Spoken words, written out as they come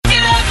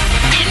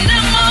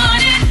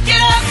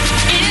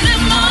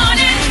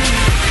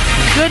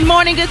Good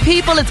morning, good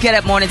people. It's Get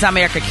Up Mornings. I'm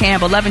Erica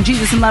Campbell, loving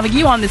Jesus and loving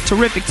you on this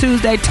terrific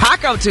Tuesday,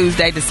 Taco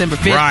Tuesday, December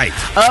 5th. Right.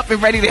 Up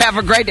and ready to have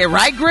a great day.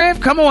 Right, Griff?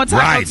 Come on,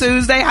 Taco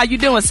Tuesday. How you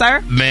doing,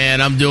 sir?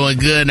 Man, I'm doing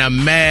good, and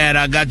I'm mad.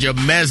 I got your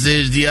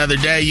message the other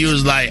day. You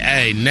was like,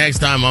 hey, next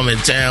time I'm in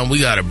town, we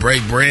got to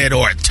break bread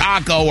or a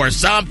taco or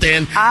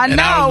something. I know,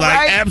 and I was like,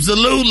 right?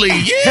 Absolutely.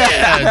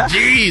 Yeah.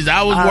 Jeez,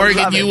 I was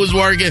working. You was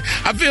working.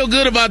 I feel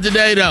good about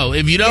today, though.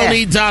 If you don't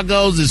eat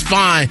tacos, it's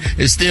fine.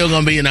 It's still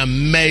going to be an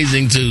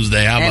amazing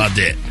Tuesday. How about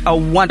that? A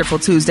wonderful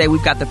Tuesday.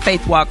 We've got the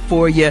Faith Walk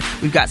for you.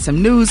 We've got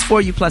some news for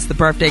you, plus the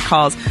birthday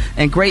calls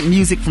and great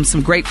music from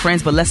some great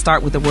friends. But let's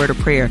start with a word of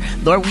prayer.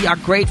 Lord, we are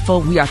grateful.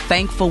 We are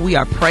thankful. We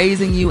are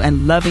praising you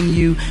and loving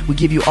you. We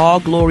give you all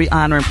glory,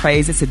 honor, and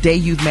praise. It's a day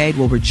you've made.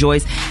 We'll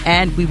rejoice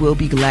and we will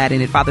be glad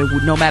in it. Father,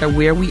 no matter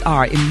where we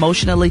are,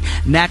 emotionally,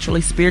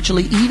 naturally,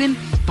 spiritually, even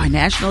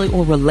financially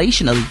or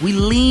relationally, we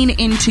lean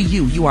into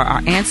you. You are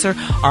our answer,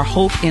 our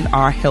hope, and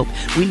our help.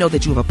 We know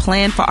that you have a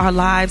plan for our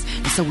lives.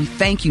 And so we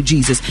thank you,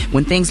 Jesus.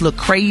 When things look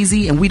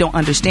crazy and we don't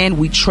understand,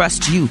 we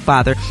trust you,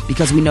 Father,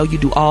 because we know you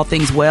do all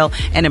things well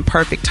and in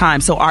perfect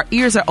time. So our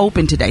ears are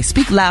open today.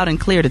 Speak loud and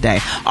clear today.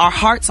 Our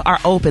hearts are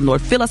open,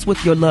 Lord. Fill us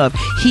with your love.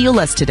 Heal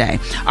us today.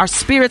 Our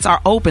spirits are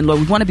open,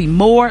 Lord. We want to be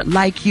more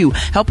like you.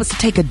 Help us to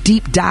take a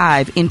deep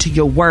dive into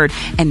your word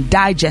and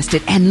digest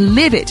it and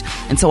live it.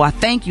 And so I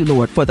thank you,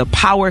 Lord, for the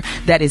power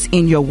that is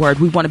in your word.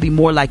 We want to be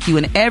more like you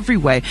in every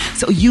way.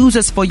 So use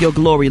us for your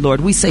glory,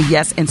 Lord. We say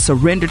yes and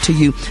surrender to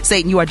you.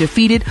 Satan, you are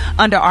defeated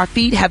under our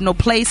feet. Have no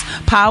place,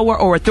 power,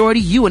 or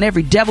authority. You and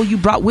every devil you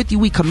brought with you,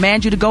 we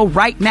command you to go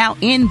right now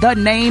in the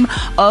name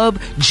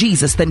of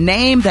Jesus, the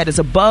name that is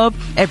above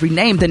every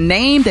name, the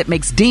name that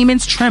makes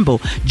demons tremble.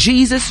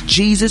 Jesus,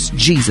 Jesus,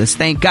 Jesus.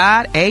 Thank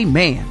God.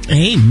 Amen.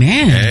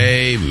 Amen.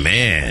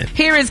 Amen.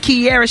 Here is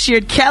Kiara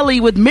Sheard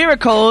Kelly with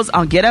Miracles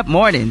on Get Up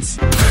Mornings.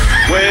 Wake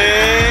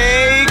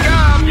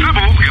up!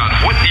 Sybil's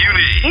got what you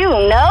need. You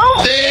know?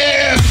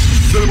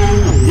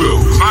 Sybil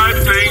Wilkes.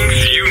 5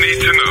 things you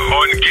need to know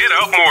on Get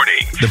Up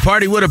Morning. The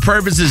Party with a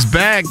Purpose is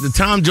back. The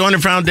Tom Joyner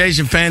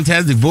Foundation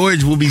Fantastic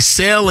Voyage will be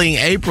sailing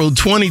April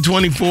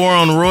 2024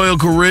 on Royal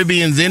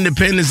Caribbean's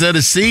Independence of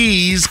the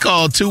Seas.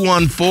 Call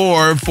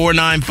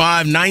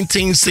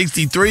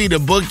 214-495-1963 to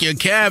book your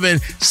cabin.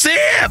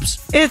 Sips!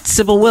 It's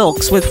Sybil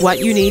Wilkes with what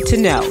you need to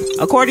know.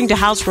 According to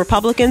House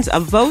Republicans, a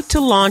vote to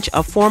launch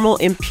a formal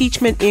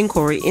impeachment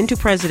inquiry into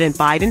President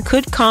Biden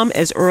could come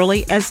as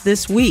early as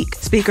this week.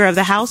 Speaker of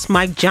the House,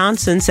 Mike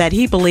Johnson, said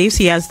he believes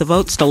he has the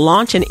votes to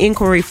launch an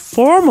inquiry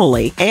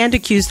formally and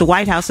accused the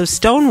White House of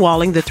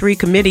stonewalling the 3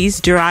 committees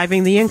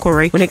driving the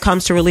inquiry when it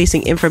comes to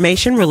releasing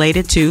information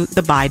related to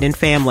the Biden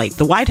family.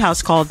 The White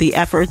House called the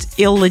efforts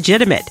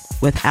illegitimate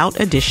without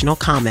additional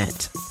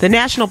comment. The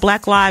National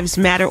Black Lives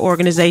Matter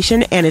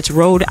organization and its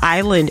Rhode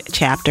Island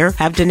chapter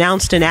have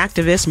denounced an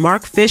activist,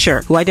 Mark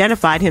Fisher, who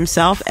identified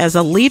himself as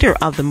a leader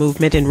of the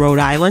movement in Rhode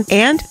Island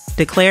and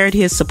declared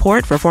his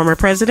support for former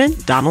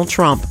President Donald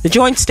Trump. The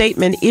joint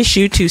statement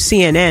issued to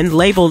CNN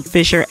labeled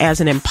Fisher as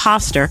an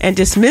imposter and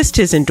dismissed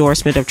his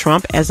endorsement of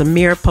Trump as a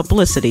mere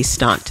publicity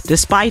stunt.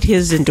 Despite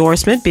his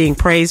endorsement being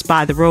praised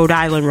by the Rhode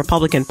Island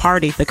Republican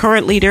Party, the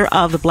current leader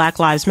of the Black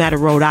Lives Matter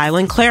Rhode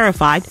Island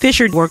clarified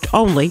Fisher worked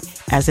only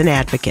as an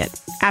advocate.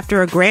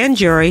 After a grand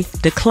jury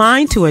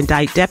declined to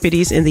indict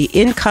deputies in the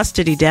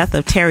in-custody death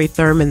of Terry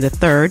Thurman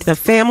III, the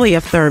family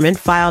of Thurman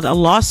filed a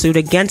lawsuit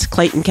against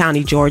Clayton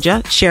County,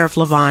 Georgia, Sheriff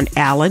LaVon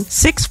Allen,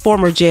 6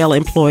 former jail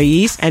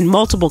employees, and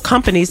multiple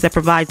companies that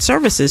provide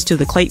services to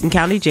the Clayton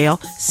County Jail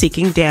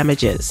seeking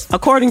damages.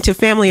 According to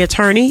family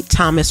attorney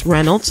Thomas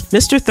Reynolds,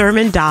 Mr.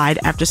 Thurman died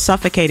after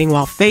suffocating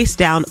while face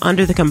down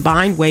under the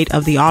combined weight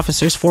of the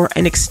officers for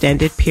an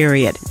extended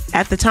period.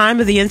 At the time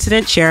of the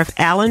incident, Sheriff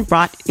Allen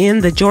brought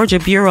in the Georgia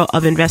Bureau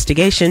of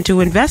Investigation to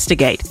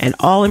investigate, and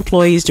all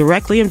employees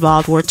directly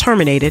involved were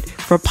terminated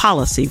for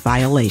policy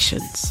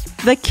violations.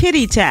 The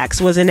kiddie tax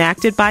was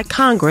enacted by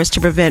Congress to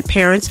prevent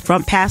parents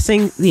from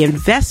passing the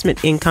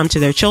investment income to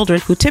their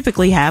children who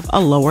typically have a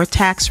lower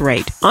tax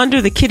rate.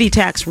 Under the kiddie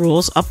tax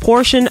rules, a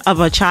portion of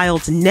a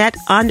child's net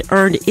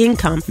unearned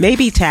income may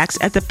be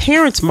taxed at the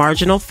parent's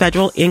marginal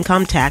federal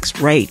income tax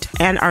rate.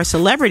 And our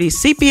celebrity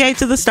CPA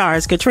to the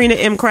stars, Katrina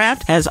M.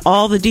 Kraft, has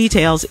all the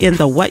details in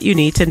the What You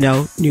Need to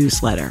Know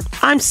newsletter.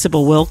 I'm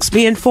Sybil Wilkes.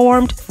 Be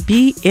informed,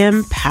 be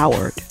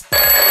empowered.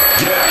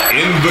 Get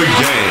in the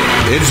game.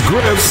 It's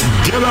Griff's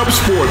Get Up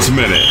Sports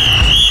Minute.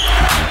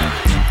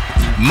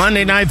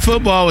 Monday Night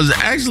Football was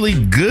actually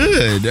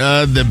good.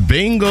 The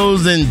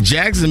Bengals in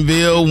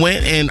Jacksonville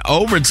went in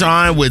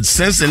overtime with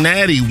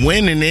Cincinnati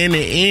winning in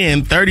the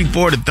end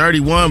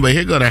 34-31. But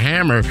here go the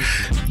hammer.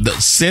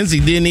 Since he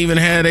didn't even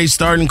have a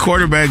starting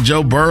quarterback,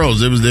 Joe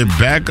Burrows. It was their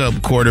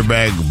backup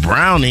quarterback,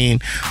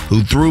 Browning,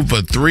 who threw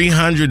for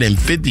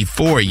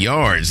 354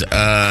 yards.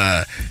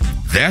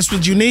 That's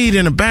what you need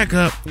in a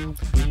backup.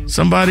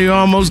 Somebody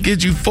almost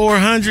get you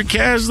 400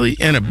 casually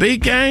in a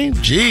big game?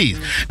 Jeez.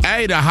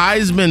 Hey, the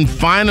Heisman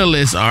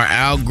finalists are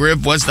out.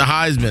 Griff, what's the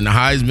Heisman? The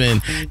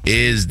Heisman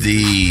is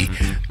the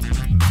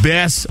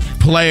best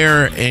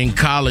player in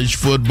college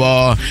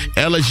football.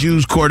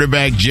 LSU's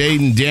quarterback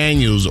Jaden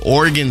Daniels,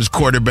 Oregon's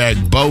quarterback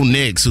Bo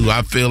Nix, who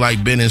I feel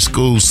like been in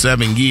school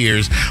 7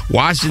 years,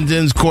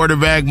 Washington's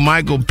quarterback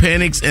Michael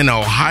Penix, and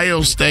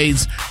Ohio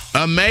State's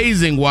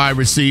amazing wide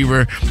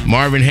receiver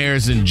Marvin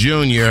Harrison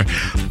Jr.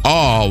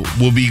 all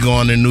will be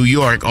going to New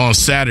York on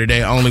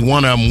Saturday. Only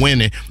one of them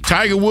winning.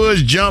 Tiger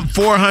Woods jumped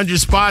 400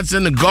 spots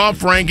in the golf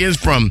rankings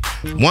from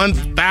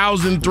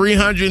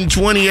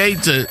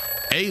 1,328 to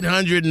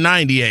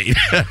 898.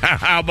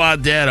 How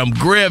about that? I'm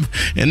Griff,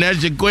 and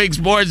that's your quick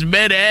sports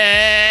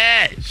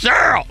minute.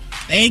 Cheryl.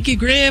 Thank you,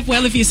 Griff.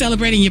 Well, if you're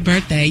celebrating your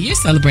birthday, you're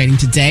celebrating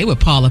today with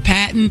Paula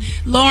Patton,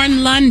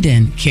 Lauren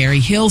London,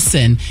 Carrie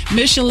Hilson,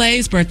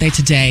 Michelet's birthday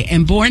today,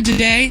 and born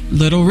today,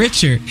 Little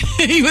Richard.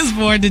 He was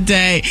born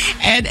today.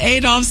 And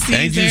Adolph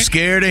Caesar. Ain't you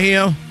scared of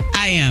him?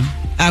 I am.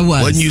 I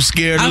was. Wasn't you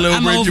scared of Little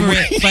Richard? I'm over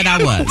it, but I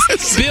was.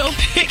 Bill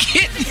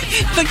Pickett,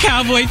 the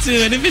Cowboy,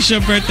 too. And if it's your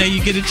birthday,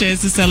 you get a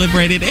chance to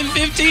celebrate it in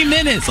 15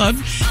 minutes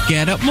on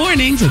Get Up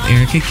Mornings with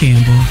Erica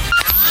Campbell.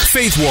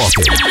 Faith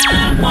Walking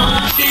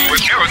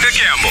With Erica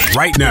Campbell.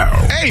 right now.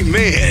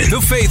 Amen.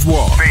 The Faith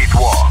Walk. Faith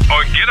Walk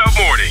on Get Up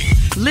Morning.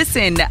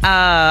 Listen,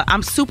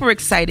 I'm super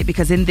excited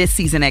because in this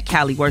season at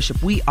Cali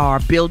Worship, we are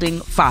building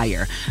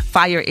Fire.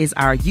 Fire is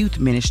our youth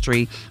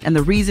ministry. And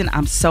the reason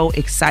I'm so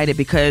excited,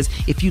 because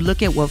if you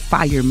look at what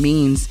fire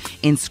means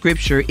in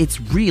Scripture, it's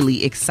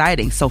really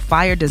exciting. So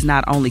fire does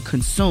not only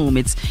consume,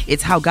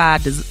 it's how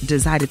God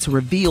decided to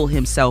reveal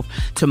himself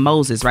to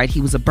Moses, right?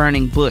 He was a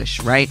burning bush,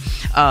 right?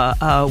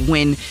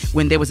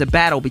 When there was a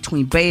battle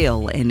between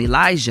Baal and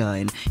Elijah,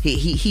 and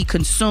he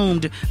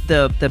consumed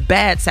the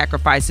bad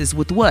sacrifices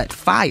with what?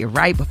 Fire,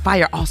 right? But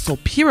fire also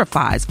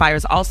purifies. Fire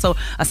is also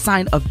a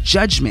sign of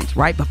judgment,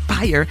 right? But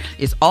fire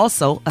is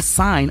also a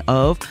sign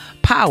of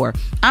power.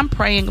 I'm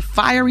praying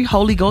fiery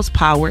Holy Ghost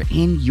power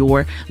in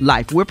your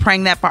life. We're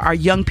praying that for our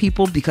young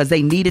people because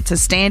they need it to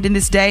stand in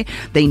this day.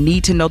 They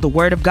need to know the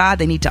word of God.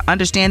 They need to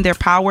understand their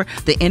power.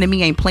 The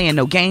enemy ain't playing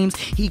no games.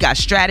 He got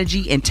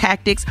strategy and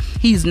tactics.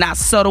 He's not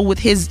subtle with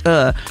his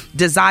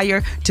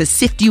desire to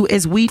sift you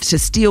as wheat, to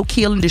steal,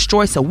 kill, and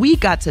destroy. So we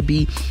got to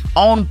be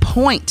on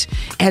point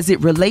as it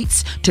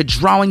relates to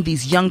drawing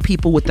these young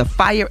people with the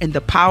fire and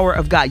the power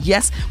of God.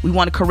 Yes, we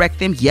want to correct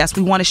them. Yes,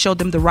 we want to show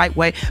them the right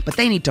way, but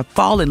they need to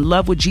fall in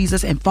love with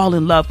Jesus and fall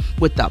in love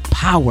with the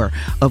power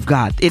of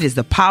God. It is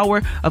the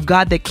power of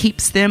God that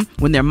keeps them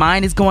when their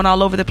mind is going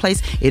all over the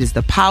place. It is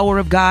the power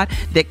of God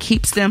that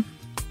keeps them.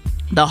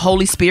 The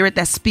Holy Spirit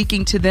that's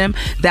speaking to them,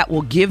 that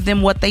will give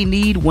them what they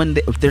need when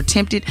they're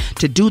tempted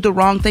to do the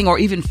wrong thing or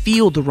even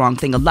feel the wrong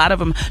thing. A lot of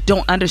them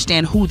don't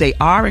understand who they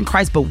are in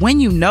Christ, but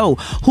when you know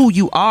who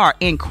you are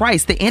in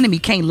Christ, the enemy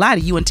can't lie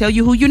to you and tell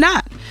you who you're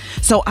not.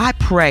 So I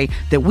pray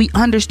that we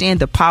understand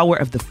the power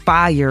of the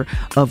fire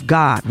of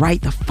God,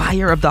 right? The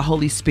fire of the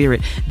Holy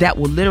Spirit that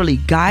will literally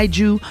guide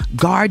you,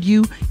 guard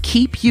you,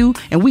 keep you.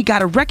 And we got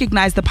to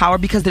recognize the power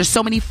because there's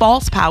so many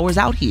false powers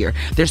out here.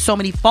 There's so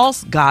many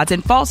false gods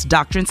and false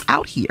doctrines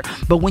out here.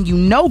 But when you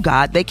know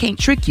God, they can't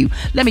trick you.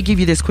 Let me give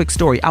you this quick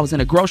story. I was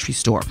in a grocery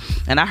store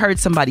and I heard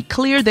somebody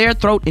clear their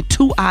throat in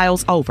 2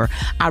 aisles over.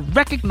 I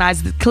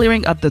recognized the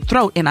clearing of the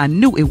throat and I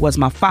knew it was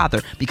my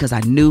father because I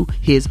knew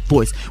his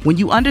voice. When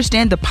you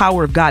understand the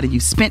power of God and you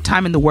spent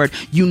time in the word,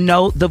 you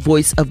know the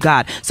voice of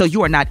God. So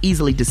you are not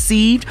easily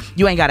deceived.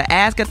 You ain't got to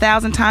ask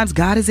 1,000 times,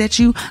 God, is that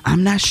you?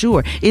 I'm not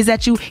sure. Is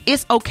that you?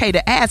 It's okay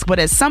to ask, but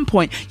at some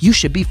point you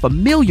should be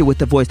familiar with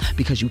the voice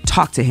because you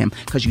talk to him,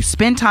 because you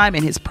spend time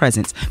in his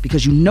presence, because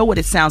you know what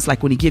it sounds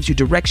like when he gives you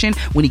direction,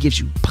 when he gives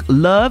you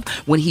love,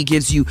 when he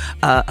gives you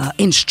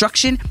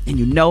instruction, and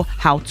you know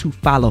how to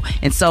follow.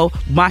 And so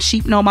my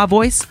sheep know my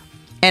voice,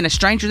 and a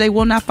stranger they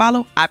will not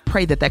follow. I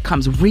pray that that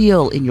comes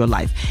real in your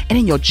life and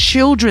in your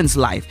children's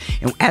life.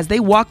 And as they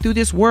walk through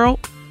this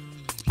world,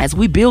 as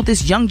we build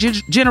this young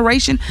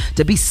generation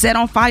to be set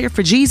on fire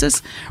for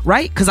Jesus,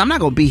 right? Because I'm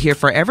not going to be here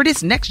forever.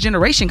 This next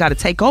generation got to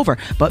take over,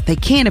 but they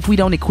can if we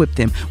don't equip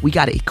them. We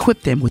got to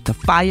equip them with the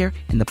fire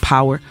and the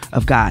power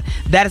of God.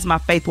 That is my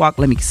faith walk.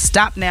 Let me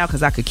stop now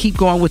because I could keep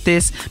going with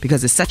this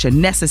because it's such a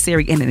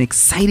necessary and an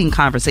exciting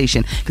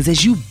conversation. Because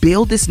as you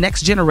build this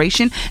next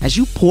generation, as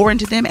you pour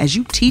into them, as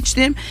you teach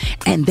them,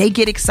 and they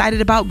get excited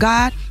about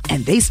God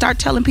and they start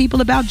telling people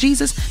about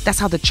Jesus, that's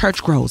how the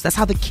church grows. That's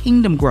how the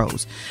kingdom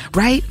grows,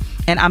 right?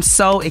 And I'm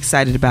so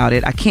excited about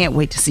it. I can't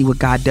wait to see what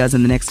God does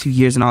in the next 2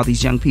 years and all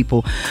these young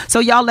people. So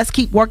y'all, let's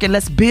keep working.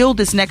 Let's build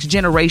this next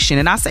generation.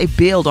 And I say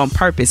build on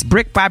purpose,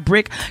 brick by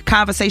brick,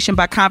 conversation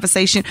by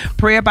conversation,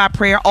 prayer by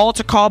prayer,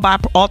 altar call by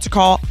altar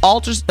call,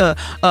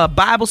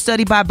 Bible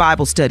study by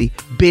Bible study.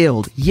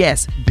 Build.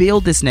 Yes,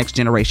 build this next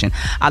generation.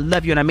 I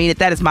love you and I mean it.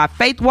 That is my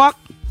faith walk.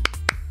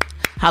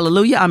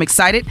 Hallelujah. I'm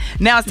excited.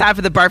 Now it's time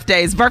for the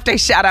birthdays. Birthday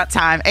shout out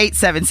time.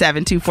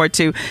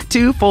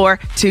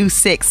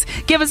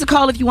 877-242-2426. Give us a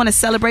call if you want to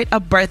celebrate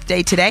a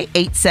birthday today.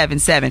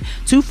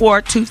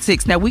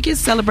 877-2426. Now we can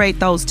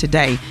celebrate those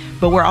today,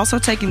 but we're also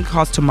taking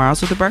calls tomorrow.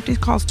 So the birthday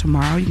calls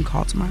tomorrow. You can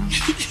call tomorrow.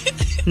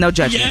 No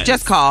judgment. Yes.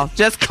 Just call.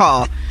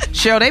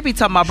 Cheryl, they be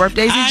talking about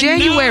birthdays in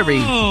January.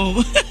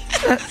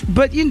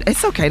 But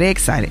it's okay. They're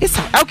excited. It's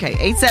okay.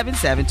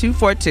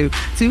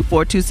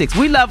 877-242-2426.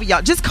 We love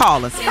y'all. Just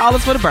call us. Call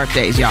us for the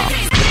birthdays, y'all.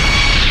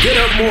 Get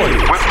up morning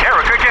with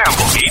Erica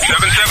Gamble.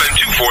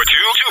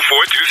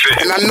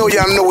 877-242-2426. And I know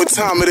y'all know what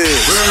time it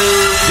is.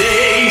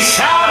 Birthday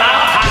shout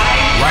out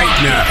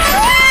right now.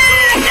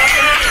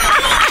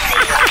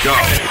 Go.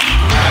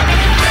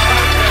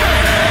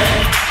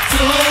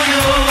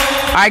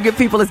 All right, good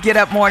people, let's get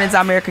up mornings.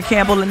 I'm Erica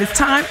Campbell, and it's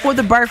time for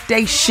the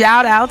birthday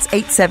shout-outs,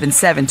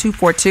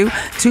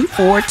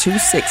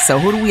 877-242-2426. So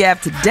who do we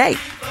have today?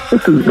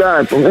 This is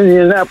Guy from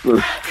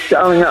Indianapolis,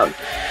 shouting out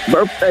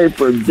birthday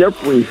for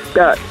Jeffrey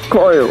Scott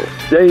Coyle,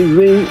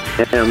 Jay-Z,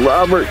 and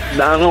Robert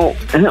Donald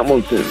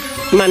Hamilton.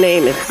 My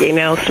name is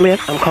Gaynell Smith.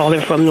 I'm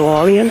calling from New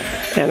Orleans,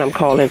 and I'm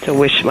calling to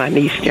wish my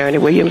niece, Journey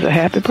Williams, a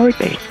happy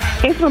birthday.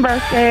 It's my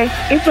birthday.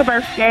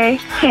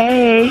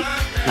 Hey.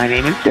 My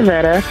name is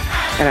Davetta,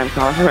 and I'm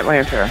calling from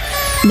Atlanta.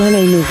 My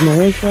name is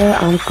Marissa.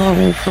 I'm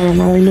calling from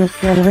Raleigh, North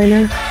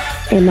Carolina.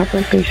 And my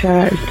birthday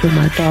shout is to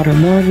my daughter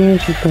Morgan.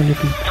 She's going to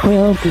be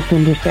 12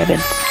 December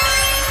 7th.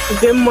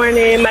 Good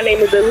morning. My name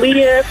is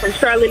Aaliyah from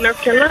Charlotte,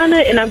 North Carolina,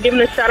 and I'm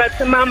giving a shout out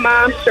to my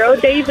mom, Cheryl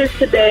Davis,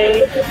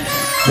 today.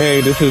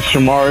 Hey, this is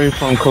Shamari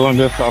from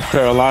Columbia, South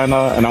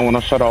Carolina, and I want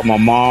to shout out my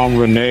mom,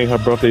 Renee. Her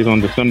birthday's on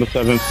December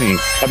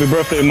 17th. Happy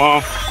birthday,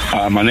 Mom.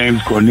 My name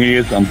is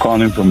Cornelius. I'm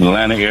calling from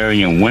Atlanta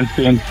area in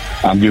Winston.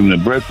 I'm giving a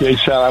birthday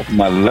shout out to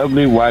my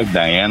lovely wife,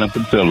 Diana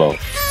Patillo.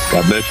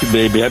 God bless you,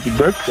 baby. Happy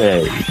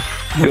birthday.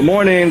 Good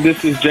morning.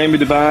 This is Jamie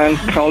Devine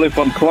calling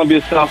from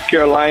Columbia, South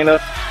Carolina.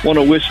 Want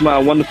to wish my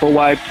wonderful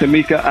wife,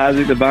 Tamika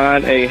Isaac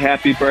Devine, a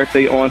happy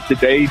birthday on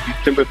today,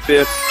 December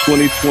 5th,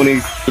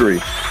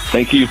 2023.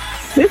 Thank you.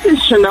 This is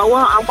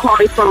Shanoa. I'm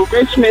calling from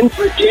Richmond,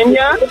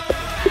 Virginia,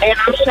 and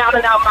I'm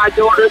shouting out my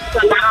daughter,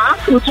 Sanaa,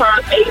 who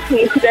turns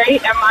 18 today,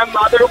 and my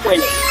mother,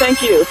 Winnie.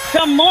 Thank you.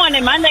 Good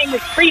morning. My name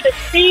is Frida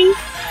C.,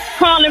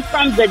 calling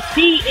from the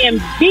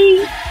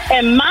DMV,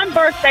 and my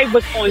birthday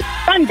was on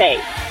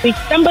Sunday,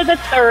 December the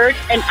 3rd,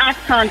 and I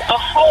turned a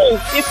whole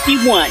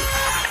 51.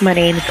 My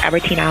name is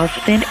Albertina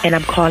Austin, and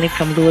I'm calling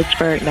from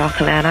Lewisburg, North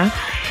Carolina.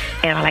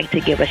 And I'd like to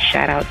give a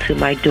shout out to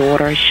my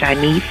daughter,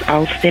 Shanice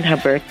Austin. Her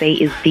birthday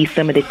is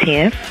December the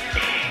 10th.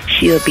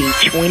 She'll be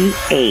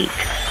 28.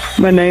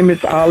 My name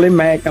is Ollie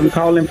Mack. I'm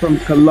calling from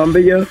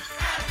Columbia,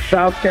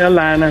 South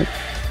Carolina.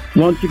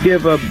 Want to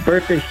give a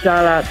birthday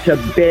shout out to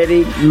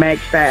Betty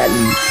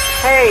McFadden.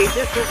 Hey,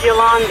 this is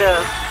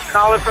Yolanda,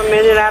 calling from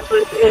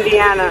Indianapolis,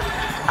 Indiana.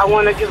 I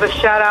want to give a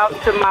shout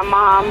out to my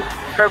mom.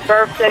 Her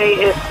birthday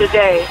is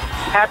today.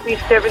 Happy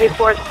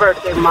 74th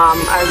birthday, Mom.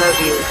 I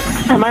love you.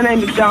 My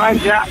name is John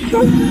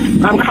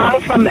Jackson. I'm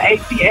calling from the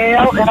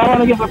ATL, and I want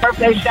to give a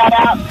birthday shout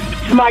out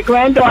to my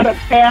granddaughter,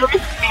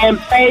 Paris, and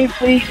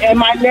Paisley, and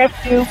my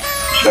nephew,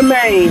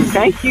 Tremaine.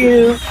 Thank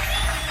you.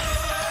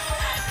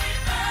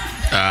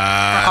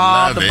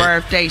 All the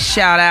birthday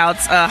shout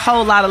outs. A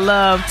whole lot of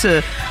love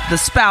to the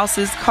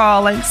spouses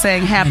calling,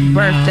 saying happy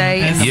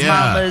birthday, and the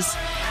mamas.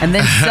 And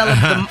then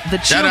the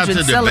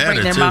children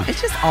celebrating their mom.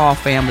 It's just all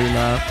family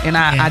love. And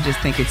I just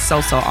think it's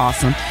so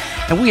awesome.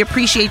 And we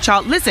appreciate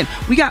y'all. Listen,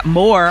 we got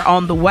more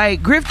on the way.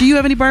 Griff, do you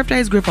have any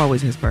birthdays? Griff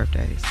always has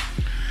birthdays.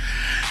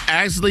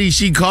 Actually,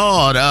 she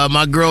called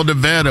my girl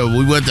Davetta.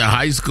 We went to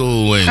high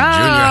school and junior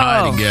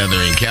high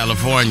together in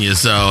California.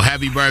 So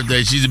happy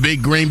birthday. She's a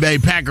big Green Bay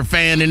Packer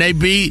fan, and they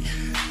beat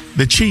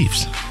the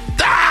Chiefs.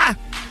 Ah!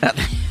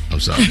 I'm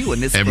sorry.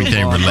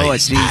 Everything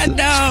relates. I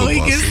know. He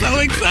gets so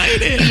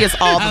excited. He is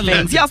all the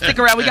things. Y'all stick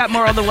around. We got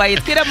more on the way.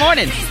 It's Get Up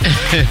Mornings.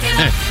 Get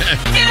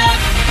up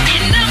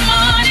in the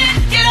morning.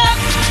 Get up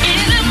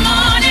in the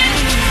morning.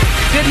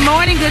 Good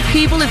morning, good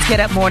people. It's Get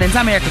Up Mornings.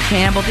 I'm Erica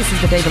Campbell. This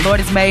is the day the Lord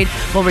has made.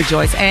 We'll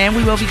rejoice and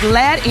we will be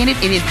glad in it.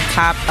 It is the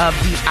top of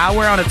the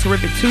hour on a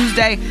terrific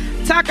Tuesday.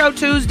 Taco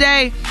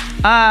Tuesday.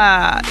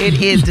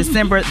 It is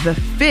December the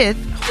 5th.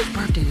 Whose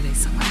birthday today?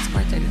 Somebody's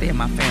birthday today in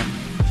my family.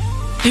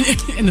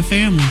 In the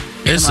family.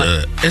 It's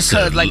a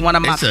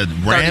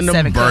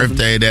random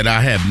birthday that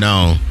I have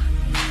known.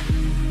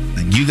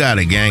 You got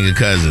a gang of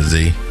cousins,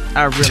 Z.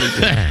 I really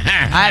do.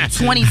 I have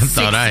 26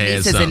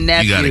 nieces and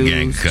nephews. You got a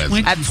gang of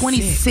cousins. I have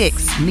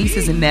 26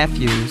 nieces and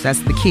nephews. That's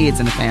the kids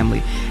in the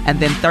family. And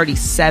then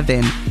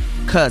 37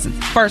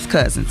 cousins. First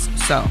cousins.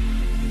 So,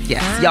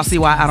 yes. Y'all see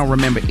why I don't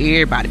remember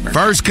everybody's birthday.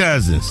 First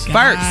cousins.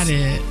 Got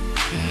it.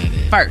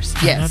 First,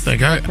 yes. I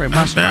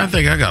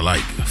think I got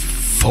like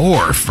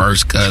 4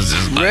 first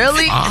cousins.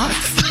 Really? Like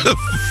 4.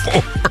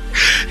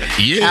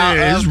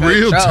 Yeah, it's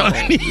real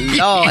tiny.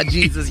 Lord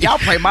Jesus, y'all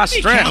pray my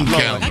strength,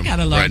 Lord. I got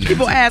a lot.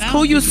 People ask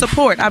who you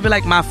support. I'll be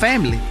like, my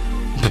family.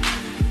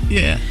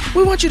 Yeah.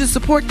 We want you to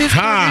support this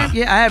program.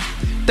 Yeah, I have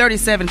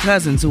 37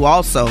 cousins who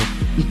also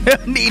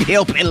need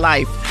help in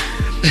life.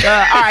 All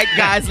right,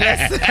 guys,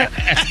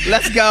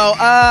 let's go.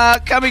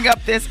 Coming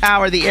up this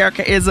hour, the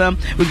Erica-ism.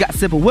 We've got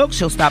Sybil Wilkes.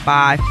 She'll stop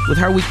by with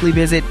her weekly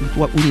visit,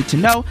 what we need to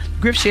know.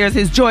 Griff shares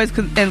his joys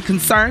and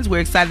concerns. We're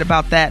excited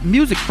about that.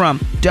 Music from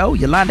Doe,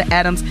 Yolanda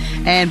Adams,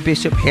 and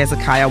Bishop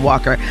Hezekiah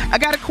Walker. I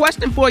got a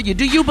question for you.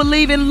 Do you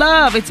believe in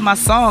love? It's my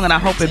song, and I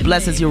hope it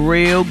blesses you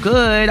real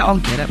good on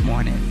Get Up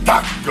Morning.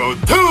 Taco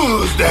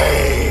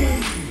Tuesday.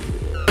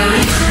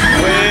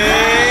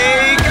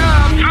 Wake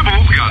up.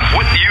 Sybil's got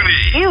what you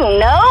need. You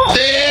know?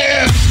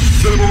 Yeah.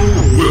 Sybil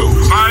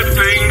Wilkes. 5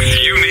 things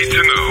you need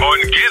to know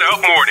on Get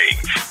Up Morning.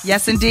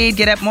 Yes, indeed.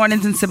 Get Up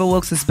Mornings, and Sybil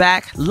Wilkes is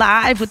back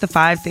live with the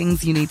 5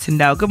 things you need to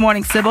know. Good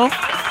morning, Sybil.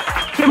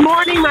 Good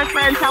morning, my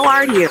friends. How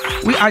are you?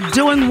 We are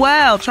doing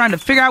well, trying to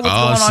figure out what's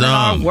going on in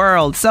our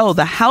world. So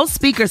the House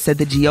Speaker said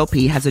the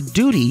GOP has a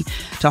duty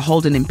to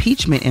hold an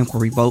impeachment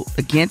inquiry vote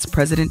against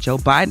President Joe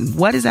Biden.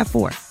 What is that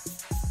for?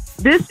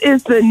 This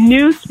is the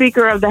new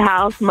Speaker of the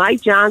House, Mike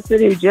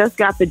Johnson, who just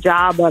got the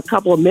job a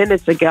couple of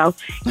minutes ago.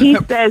 He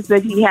says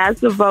that he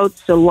has the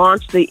votes to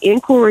launch the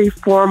inquiry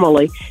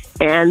formally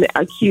and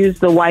accuse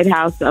the White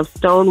House of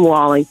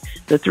stonewalling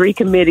the 3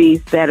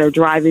 committees that are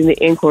driving the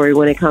inquiry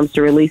when it comes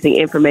to releasing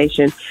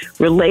information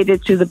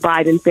related to the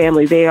Biden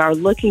family. They are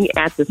looking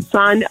at the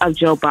son of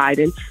Joe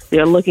Biden.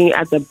 They're looking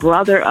at the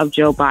brother of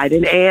Joe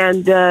Biden,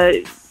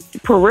 and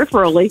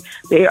peripherally,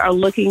 they are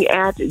looking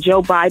at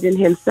Joe Biden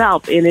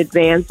himself in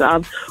advance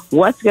of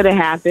what's going to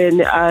happen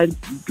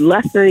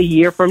less than a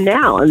year from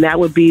now, and that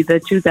would be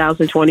the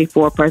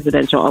 2024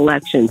 presidential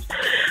elections.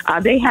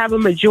 They have a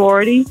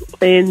majority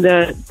in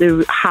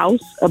the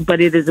House,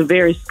 but it is a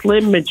very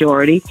slim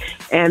majority,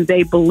 and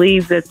they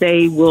believe that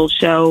they will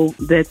show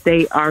that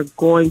they are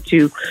going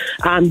to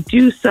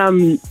do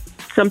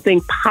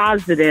something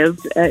positive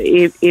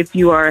if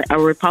you are a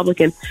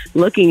Republican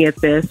looking at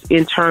this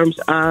in terms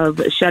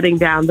of shutting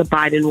down the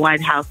Biden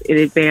White House in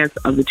advance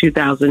of the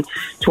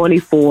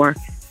 2024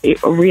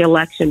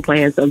 re-election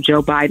plans of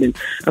Joe Biden.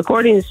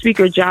 According to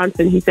Speaker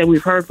Johnson, he said,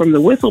 we've heard from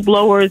the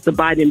whistleblowers, the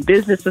Biden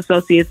business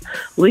associates,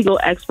 legal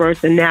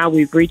experts, and now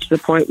we've reached the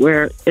point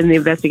where in the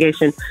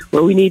investigation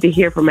where we need to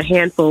hear from a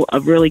handful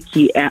of really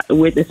key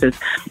witnesses.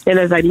 And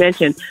as I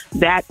mentioned,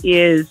 that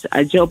is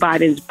Joe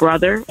Biden's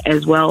brother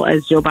as well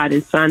as Joe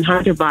Biden's son,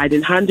 Hunter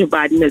Biden. Hunter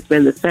Biden has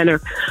been the center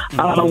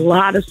of a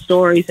lot of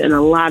stories and a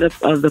lot of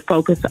the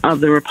focus of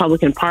the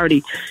Republican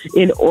Party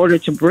in order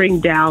to bring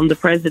down the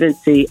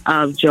presidency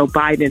of Joe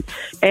Biden.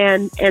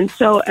 And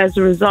so as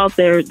a result,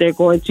 they're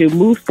going to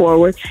move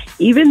forward,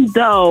 even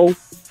though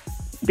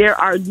there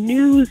are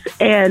news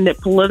and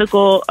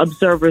political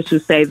observers who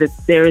say that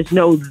there is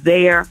no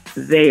there.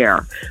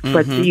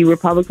 But the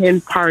Republican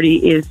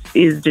Party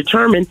is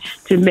determined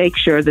to make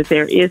sure that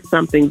there is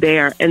something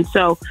there. And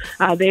so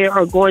they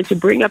are going to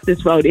bring up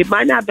this vote. It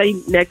might not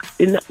be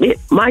it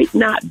might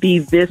not be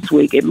this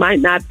week. It might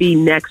not be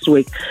next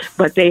week,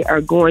 but they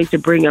are going to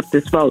bring up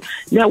this vote.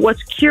 Now,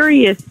 what's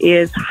curious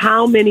is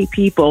how many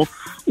people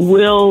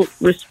will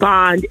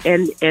respond,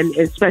 and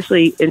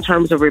especially in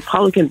terms of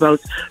Republican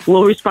votes,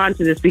 will respond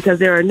to this, because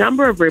there are a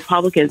number of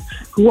Republicans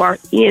who are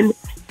in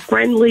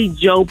friendly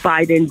Joe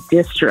Biden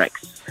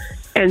districts.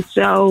 And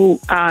so,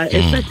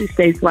 especially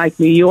states like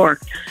New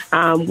York,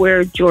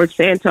 where George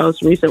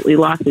Santos recently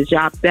lost his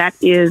job, that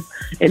is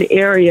an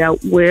area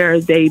where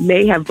they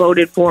may have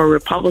voted for a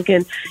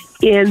Republican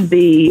in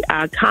the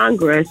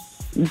Congress,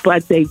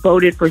 but they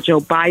voted for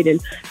Joe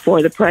Biden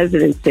for the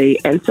presidency.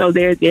 And so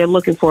they're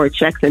looking for a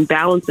checks and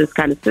balances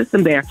kind of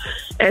system there.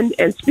 And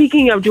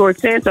speaking of George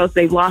Santos,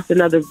 they lost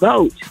another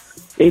vote.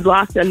 They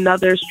lost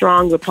another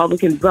strong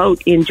Republican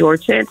vote in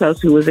George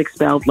Santos, who was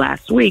expelled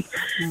last week.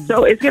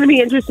 So it's going to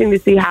be interesting to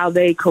see how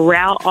they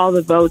corral all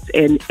the votes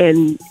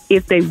and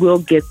if they will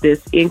get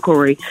this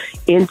inquiry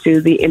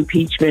into the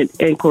impeachment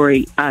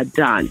inquiry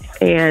done.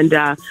 And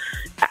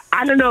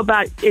I don't know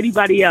about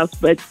anybody else,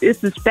 but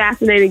this is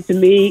fascinating to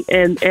me.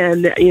 And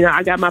you know,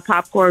 I got my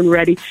popcorn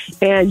ready,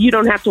 and you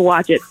don't have to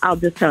watch it. I'll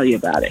just tell you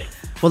about it.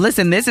 Well,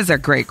 listen, this is a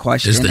great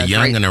question. It's the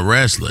young and the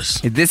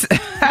restless. This,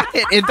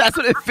 if that's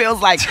what it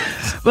feels like.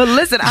 But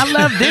listen, I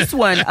love this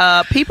one.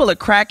 People are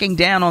cracking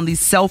down on these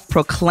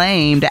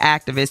self-proclaimed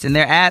activists, and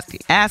they're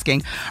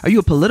asking, are you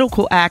a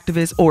political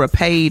activist or a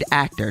paid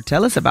actor?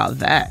 Tell us about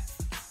that.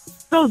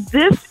 So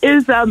this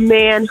is a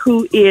man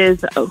who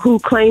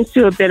claims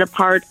to have been a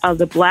part of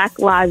the Black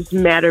Lives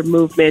Matter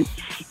movement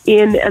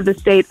in the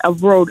state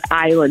of Rhode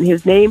Island.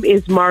 His name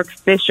is Mark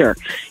Fisher.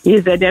 He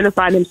has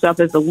identified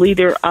himself as the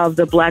leader of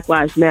the Black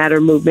Lives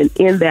Matter movement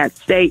in that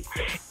state,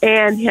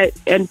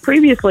 and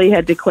previously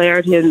had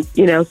declared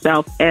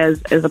himself as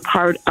a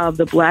part of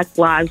the Black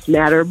Lives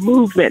Matter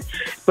movement.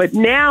 But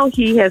now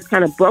he has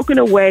kind of broken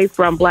away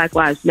from Black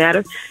Lives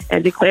Matter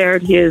and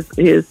declared his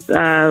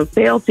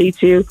fealty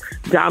to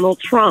Donald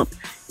Trump.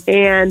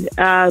 And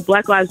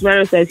Black Lives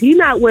Matter says he's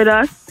not with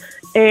us.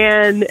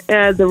 And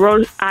the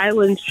Rhode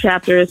Island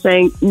chapter is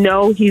saying,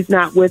 no, he's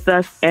not with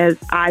us as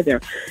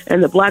either.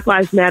 And the Black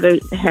Lives Matter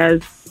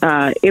has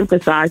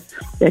emphasized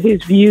that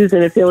his views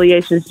and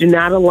affiliations do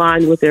not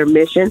align with their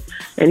mission.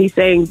 And he's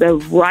saying the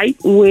right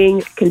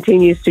wing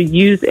continues to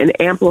use and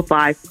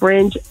amplify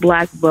fringe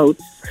black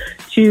votes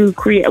to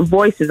create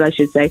voices, I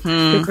should say,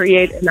 to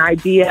create an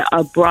idea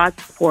of broad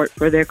support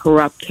for their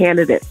corrupt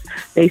candidates.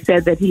 They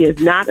said that he is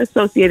not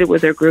associated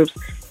with their groups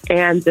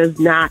and does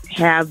not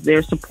have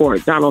their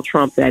support, Donald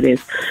Trump, that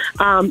is.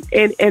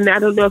 And I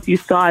don't know if you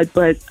saw it,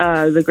 but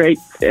the great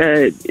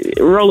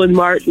Roland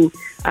Martin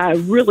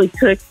really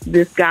took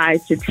this guy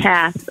to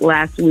task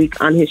last week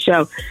on his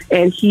show,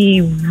 and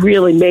he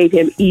really made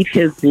him eat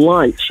his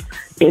lunch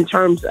in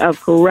terms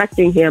of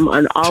correcting him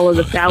on all of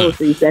the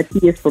fallacies that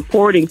he is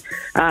purporting.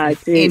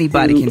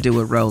 Anybody can do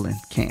what Roland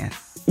can.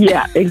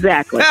 Yeah,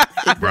 exactly.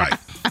 Right.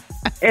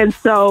 And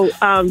so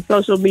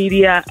social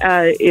media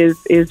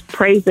is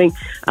praising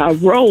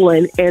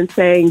Roland and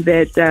saying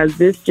that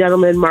this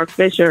gentleman, Mark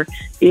Fisher,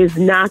 is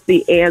not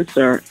the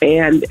answer.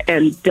 And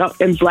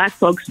black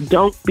folks,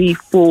 don't be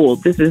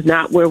fooled. This is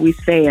not where we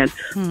stand.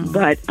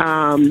 But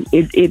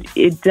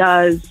it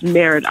does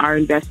merit our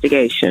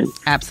investigation.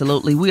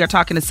 Absolutely. We are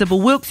talking to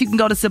Sybil Wilkes. You can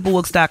go to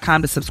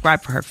SybilWilkes.com to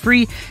subscribe for her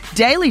free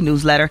daily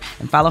newsletter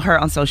and follow her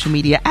on social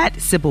media at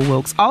Sybil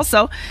Wilkes.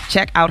 Also,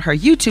 check out her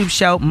YouTube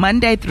show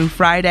Monday through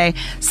Friday,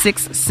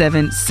 6,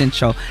 7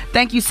 Central.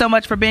 Thank you so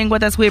much for being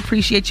with us. We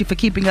appreciate you for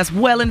keeping us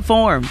well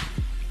informed.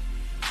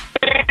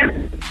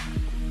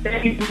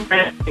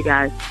 Thank you,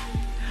 guys.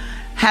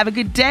 Have a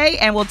good day,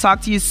 and we'll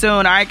talk to you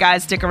soon. All right,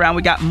 guys, stick around.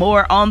 We got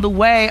more on the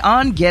way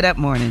on Get Up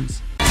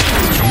Mornings.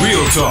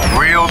 Real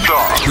talk. Real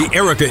talk. The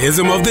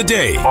Erica-ism of the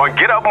day on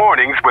Get Up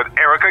Mornings with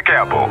Erica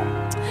Campbell.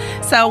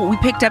 So we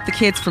picked up the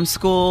kids from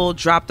school,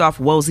 dropped off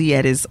Wozie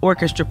at his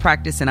orchestra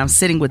practice, and I'm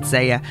sitting with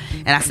Zaya.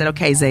 And I said,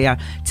 okay, Zaya,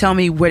 tell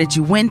me, where did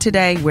you win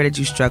today? Where did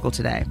you struggle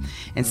today?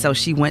 And so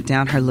she went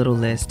down her little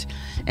list.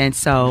 And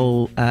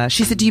so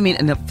she said, do you mean,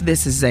 and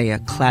this is Zaya,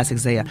 classic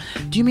Zaya,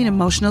 do you mean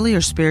emotionally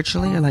or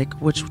spiritually? Or like,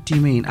 which do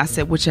you mean? I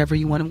said, whichever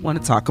you want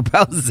to talk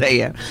about,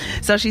 Zaya.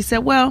 So she said,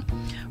 well,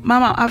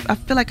 Mama, I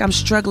feel like I'm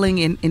struggling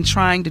in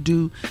trying to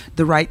do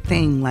the right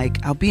thing.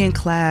 Like, I'll be in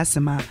class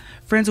and my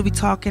friends will be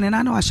talking, and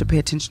I know I should pay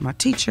attention to my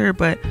teacher,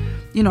 but,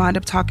 you know, I end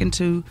up talking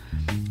to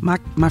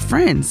my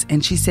friends.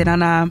 And she said,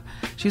 and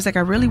she was like,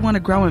 I really want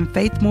to grow in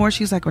faith more.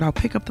 She was like, but I'll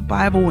pick up the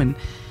Bible. And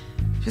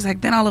she's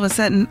like, then all of a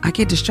sudden I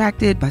get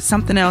distracted by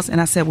something else.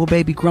 And I said, well,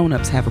 baby,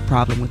 grown-ups have a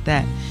problem with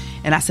that.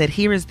 And I said,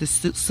 here is the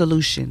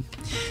solution.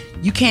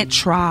 You can't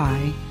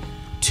try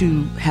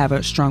to have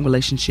a strong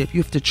relationship.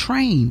 You have to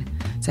train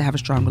to have a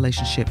strong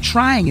relationship.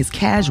 Trying is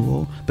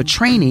casual, but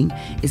training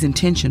is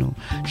intentional.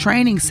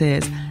 Training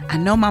says, I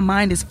know my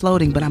mind is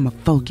floating, but I'm a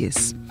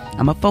focus.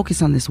 I'm going to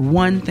focus on this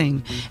one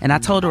thing. And I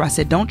told her, I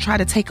said, don't try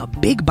to take a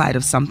big bite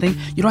of something.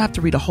 You don't have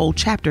to read a whole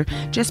chapter.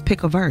 Just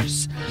pick a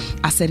verse.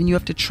 I said, and you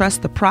have to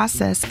trust the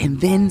process and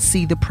then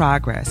see the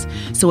progress.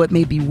 So it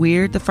may be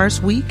weird the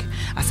first week.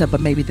 I said, but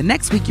maybe the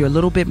next week you're a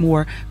little bit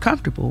more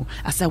comfortable.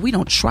 I said, we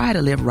don't try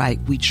to live right.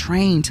 We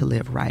train to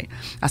live right.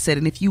 I said,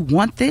 and if you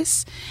want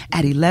this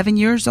at 11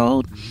 years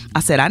old,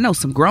 I said, I know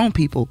some grown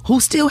people who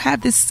still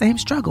have this same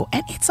struggle,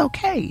 and it's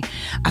okay.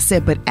 I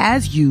said, but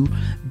as you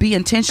be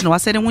intentional, I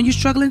said, and when you're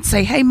struggling,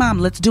 say, hey, Mom,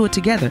 let's do it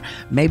together.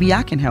 Maybe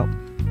I can help.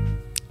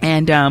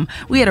 And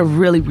we had a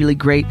really, really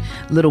great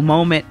little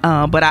moment.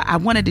 But I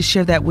wanted to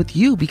share that with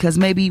you because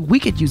maybe we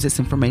could use this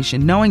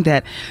information, knowing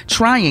that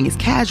trying is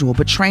casual,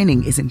 but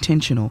training is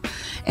intentional.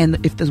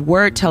 And if the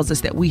word tells us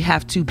that we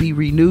have to be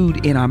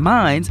renewed in our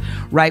minds,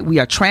 right, we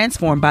are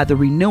transformed by the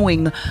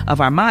renewing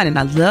of our mind. And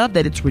I love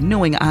that it's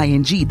renewing,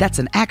 ing. That's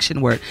an action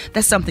word.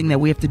 That's something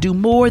that we have to do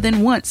more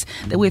than once,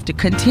 that we have to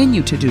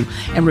continue to do.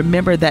 And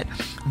remember that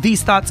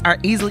these thoughts are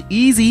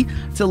easy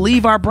to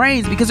leave our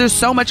brains because there's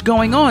so much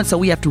going on. So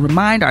we have to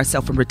remind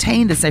ourselves and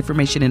retain this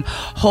information and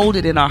hold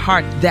it in our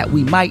heart that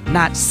we might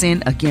not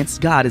sin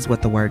against God, is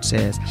what the word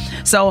says.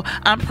 So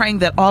I'm praying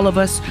that all of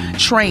us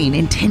train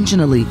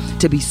intentionally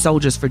to be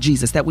soldiers for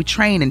Jesus, that we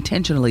train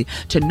intentionally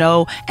to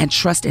know and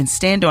trust and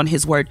stand on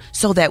his word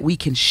so that we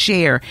can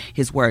share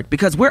his word,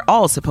 because we're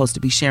all supposed to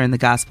be sharing the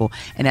gospel.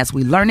 And as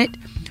we learn it,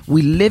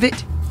 we live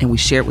it, and we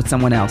share it with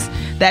someone else.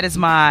 That is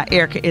my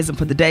Erica-ism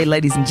for the day,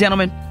 ladies and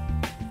gentlemen.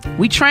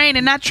 We train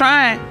and not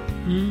trying.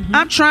 Mm-hmm.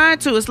 I'm trying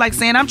to. It's like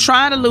saying I'm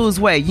trying to lose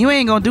weight. You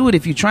ain't gonna do it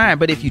if you trying,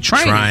 but if you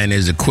train, trying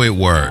is a quit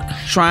word.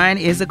 Trying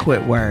is a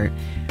quit word.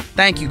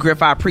 Thank you,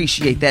 Griff. I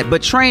appreciate that.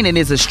 But training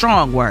is a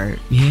strong word.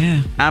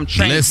 Yeah, I'm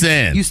training.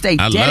 Listen, you stay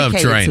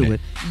dedicated to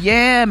it.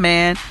 Yeah,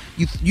 man.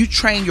 You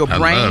train your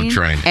brain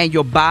and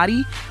your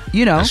body.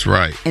 You know, that's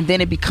right. And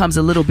then it becomes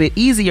a little bit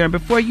easier. And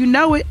before you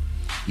know it,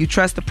 you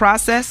trust the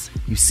process.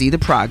 You see the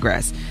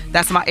progress.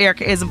 That's my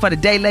Erica-ism for the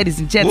day, ladies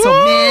and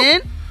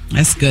gentlemen. Woo!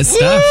 That's good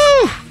stuff.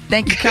 Woo!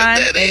 Thank you, Con.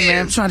 Hey,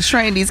 man, I'm trying to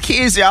train these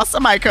kids, y'all.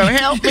 Somebody come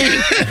help me.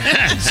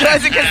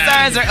 Joys and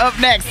concerns are up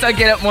next. So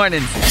Get Up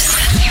Mornings.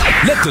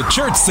 Let the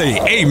church say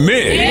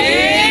amen.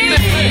 Amen.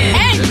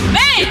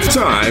 It's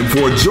time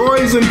for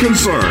Joys and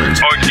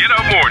Concerns on Get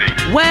Up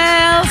Morning.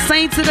 Well,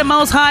 saints of the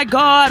Most High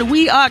God.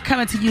 We are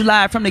coming to you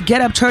live from the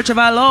Get Up Church of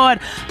our Lord,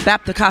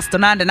 Baptist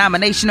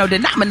non-denominational,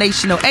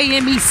 denominational,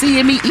 AME,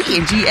 CME,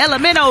 ENG,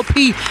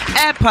 LMNOP,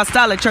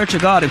 Apostolic Church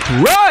of God in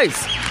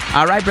Christ.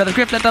 All right, Brother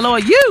Griff, let the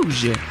Lord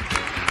use you.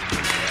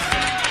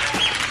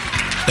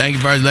 Thank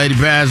you, First Lady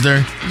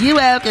Pastor. You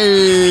welcome.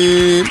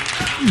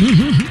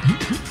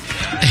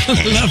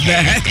 Love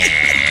that.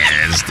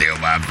 It's still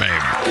my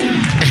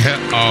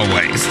favorite.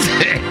 Always.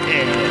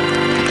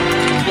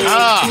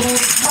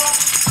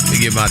 Let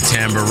me get my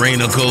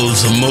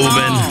tamburinicles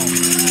moving.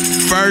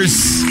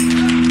 First,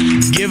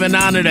 giving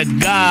honor to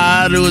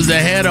God, who is the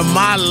head of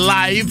my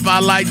life. I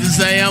like to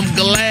say I'm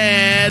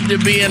glad to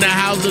be in the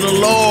house of the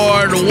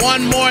Lord.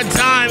 One more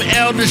time,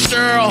 Elder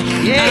Cheryl,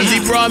 as he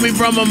brought me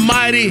from a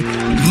mighty,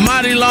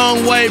 mighty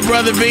long way,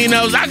 Brother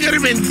Vinos. I could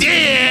have been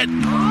dead,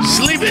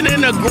 sleeping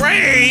in the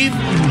grave,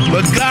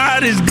 but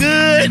God is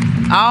good.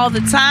 All the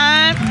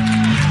time.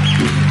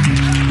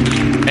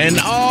 And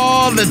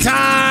all the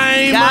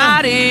time.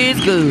 God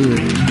is good.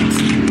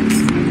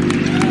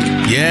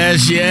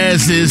 Yes,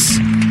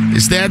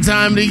 it's that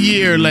time of the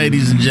year,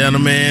 ladies and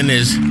gentlemen.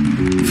 It's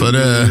for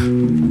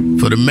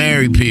the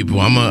married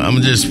people. I'm gonna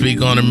just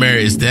speak on the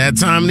married. It's that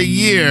time of the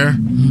year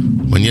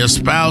when your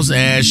spouse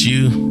asks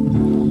you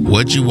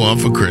what you want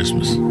for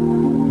Christmas.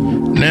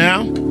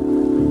 Now,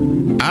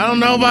 I don't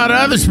know about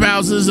other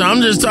spouses.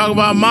 I'm just talking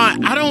about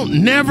mine. I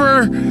don't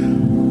never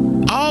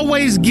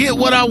always get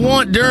what I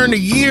want during the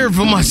year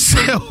for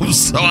myself,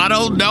 so I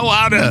don't know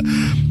how to.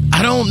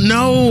 I don't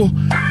know.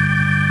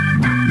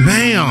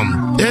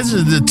 Ma'am, this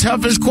is the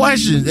toughest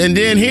question. And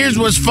then here's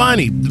what's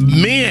funny.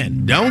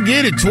 Men, don't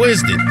get it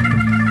twisted.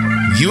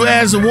 You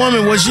ask a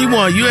woman what she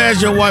want. You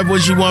ask your wife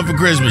what she want for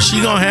Christmas.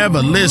 She gonna have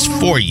a list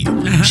for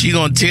you. She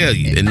gonna tell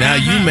you. And now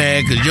you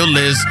mad because your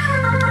list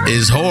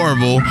is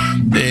horrible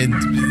and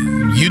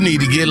you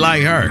need to get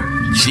like her.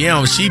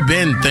 She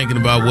been thinking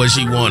about what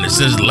she wanted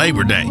since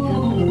Labor Day.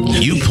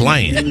 You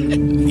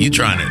playing. You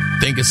trying to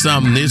think of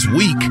something this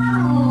week.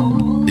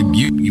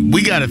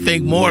 We got to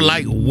think more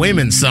like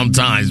women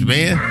sometimes,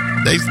 man.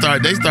 They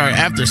start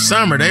after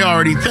summer. They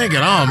already thinking,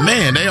 oh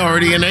man, they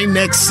already in their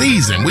next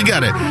season. We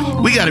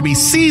gotta be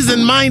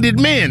season-minded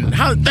men.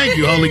 Thank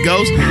you, Holy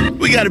Ghost.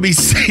 We gotta be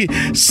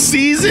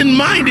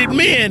season-minded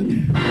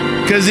men.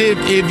 Because if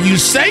you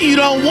say you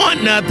don't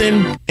want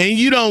nothing and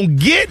you don't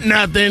get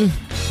nothing,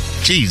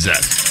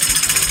 Jesus.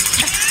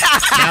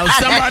 Now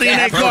somebody in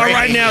that car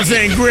right now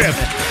saying, Griff,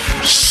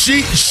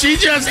 she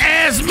just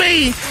asked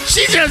me.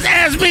 She just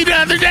asked me the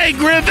other day,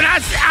 Griff, and I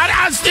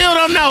still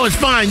don't know. It's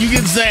fine. You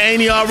get to say,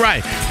 ain't he all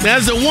right?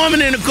 There's a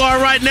woman in the car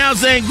right now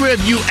saying,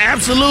 Griff, you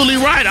absolutely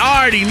right.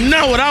 I already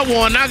know what I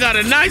want. I got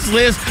a nice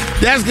list.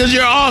 That's because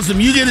you're awesome.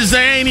 You get to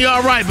say, ain't he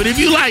all right? But if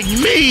you like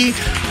me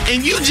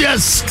and you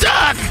just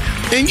stuck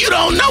and you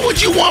don't know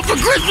what you want for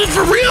Christmas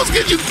for reals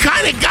because you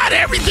kind of got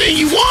everything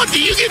you want,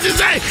 then you get to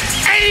say,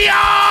 ain't he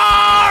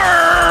all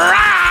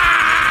right?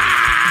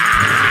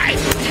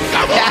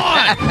 Come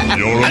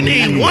on. I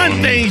need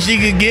one thing she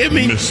could give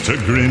me. Mr.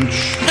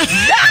 Grinch.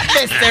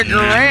 Mr.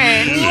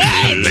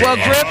 Grinch. Well,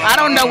 Griff, I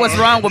don't know what's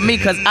wrong with me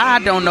because I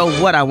don't know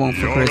what I want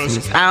for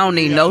Christmas. I don't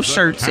need no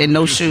shirts and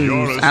no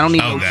shoes. I don't need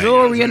no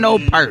jewelry and no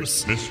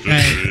purse.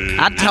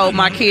 I told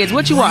my kids,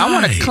 what you want? I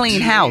want a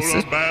clean house.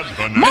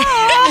 Mom!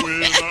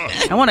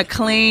 I want a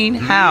clean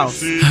house.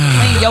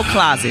 Clean your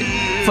closet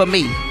for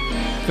me.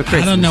 For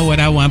Christmas. I don't know what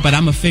I want, but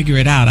I'm going to figure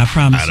it out. I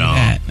promise you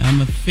that. I'm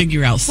going to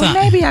figure out something.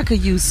 Well, maybe I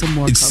could use some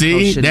more.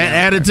 See that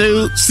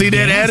attitude? See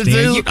that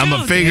attitude? I'm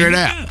going to figure it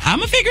out. I'm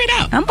going to figure it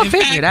out. I'm going to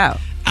figure it out.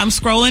 I'm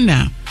scrolling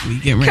now. We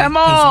get ready. Come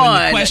on.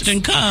 When the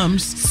question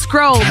comes.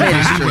 Scroll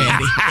ministry.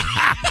 Ready.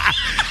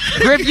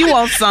 Griff, you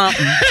want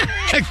something?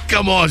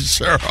 Come on,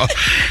 Cheryl.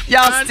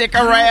 Y'all stick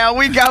around.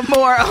 We got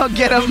more on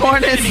Get Up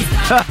Mornings.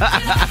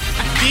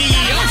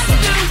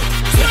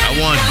 I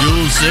want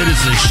dual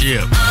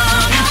citizenship.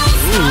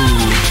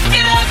 Ooh.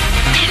 Get up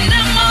in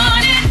the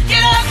morning.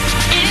 Get up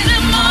in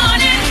the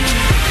morning.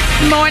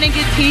 Morning,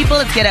 good people.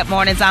 It's Get Up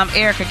Mornings. I'm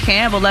Erica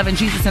Campbell, loving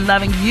Jesus and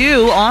loving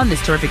you on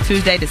this terrific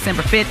Tuesday,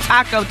 December 5th,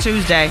 Taco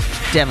Tuesday.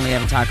 Definitely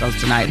having tacos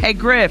tonight. Hey,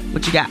 Griff,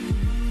 what you got?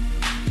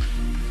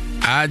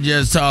 I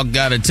just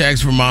got a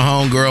text from my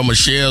homegirl,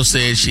 Michelle,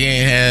 said she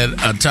ain't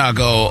had a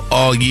taco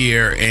all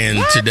year,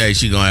 and today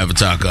she gonna have a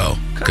taco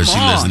because she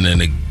listening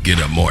to Get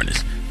Up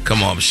Mornings.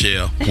 Come on,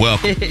 Michelle.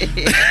 Welcome.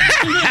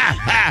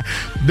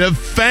 The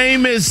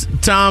famous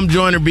Tom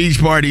Joyner Beach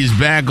Party is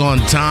back on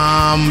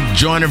Tom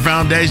Joyner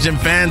Foundation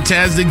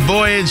Fantastic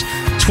Voyage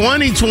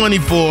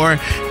 2024.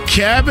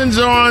 Cabins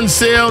are on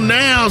sale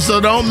now, so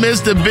don't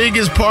miss the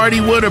biggest party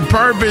with a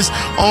purpose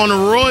on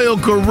Royal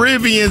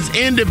Caribbean's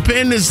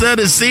Independence of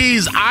the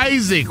Seas.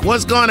 Isaac,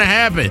 what's going to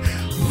happen?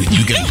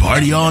 You can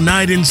party all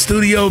night in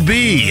Studio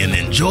B and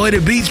enjoy the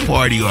beach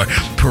party or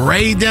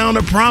parade down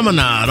the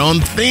promenade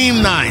on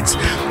theme nights.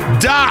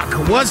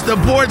 Doc, what's the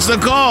ports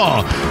of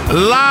call?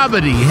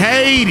 Labadee,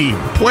 Haiti,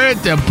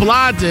 Puerto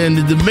Plata, and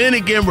the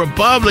Dominican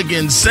Republic,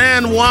 and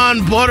San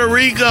Juan, Puerto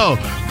Rico.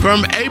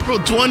 From April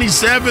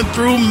 27th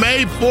through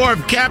May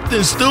 4th,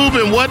 Captain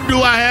Steuben, what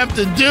do I have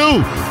to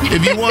do?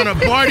 If you want to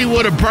party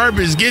with a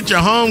purpose, get your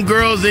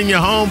homegirls and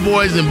your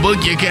homeboys and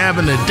book your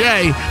cabin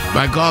today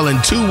by calling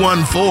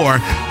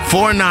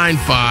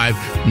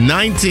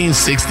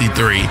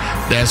 214-495-1963.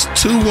 That's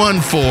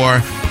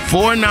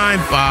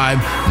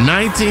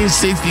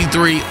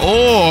 214-495-1963,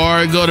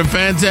 or go to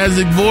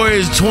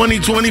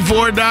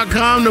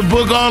FantasticVoyage2024.com to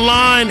book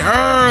online.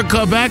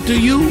 Erica, back to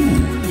you.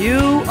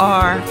 You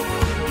are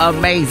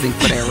amazing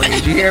for that, Ray.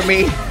 Did you hear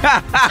me?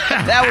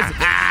 That was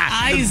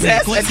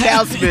Isaac. best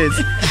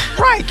announcements.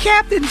 Right,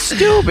 Captain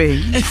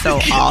Steuben. So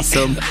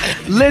awesome.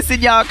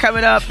 Listen, y'all,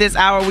 coming up this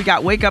hour, we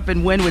got Wake Up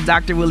and Win with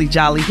Dr. Willie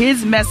Jolly.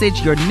 His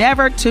message, you're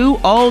never too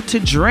old to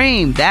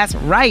dream. That's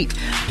right.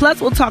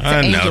 Plus, we'll talk to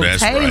Angel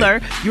Taylor.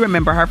 Right. You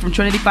remember her from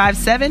Trinity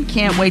 5-7.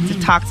 Can't wait to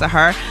talk to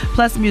her.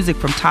 Plus, music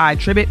from Ty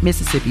Tribbett,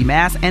 Mississippi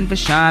Mass, and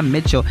Vashawn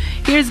Mitchell.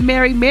 Here's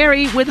Mary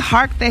Mary with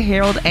Hark the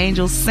Herald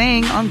Angels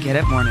Sing on Get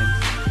Up Mornings.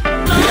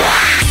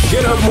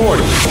 Get Up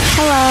Morning.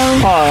 Hello.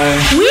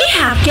 Hi. We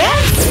have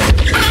guests.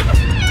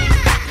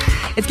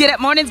 It's Get Up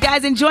Mornings,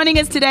 guys, and joining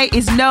us today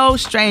is no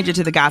stranger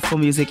to the gospel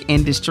music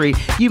industry.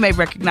 You may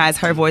recognize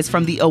her voice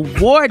from the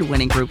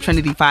award-winning group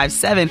Trinity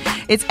 5-7.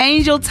 It's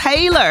Angel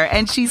Taylor,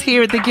 and she's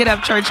here at the Get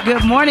Up Church.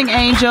 Good morning,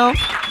 Angel.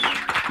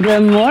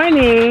 Good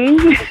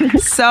morning.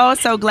 So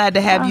glad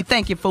to have you.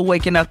 Thank you for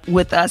waking up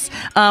with us.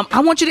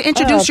 I want you to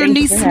introduce your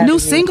new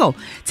single.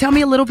 Tell me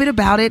a little bit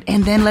about it,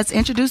 and then let's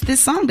introduce this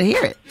song to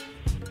hear it.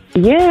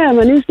 Yeah,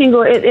 my new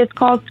single, it's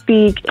called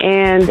Speak,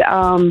 and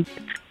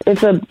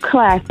it's a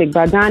classic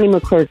by Donnie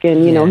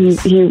McClurkin. You know,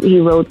 he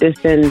wrote this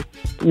and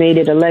made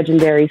it a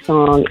legendary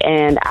song,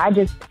 and I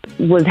just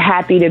was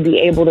happy to be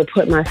able to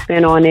put my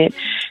spin on it.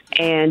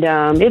 And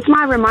it's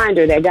my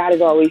reminder that God is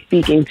always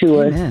speaking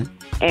to us. Amen.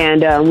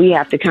 And we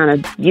have to kind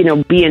of,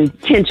 be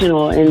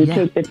intentional and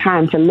take the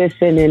time to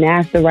listen and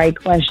ask the right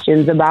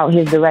questions about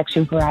his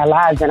direction for our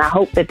lives. And I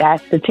hope that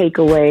that's the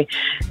takeaway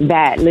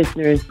that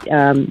listeners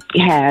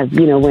have,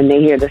 when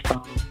they hear the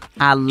song.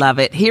 I love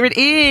it. Here it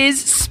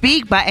is,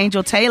 Speak by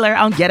Angel Taylor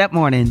on Get Up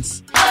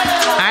Mornings.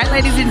 All right,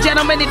 ladies and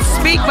gentlemen, it's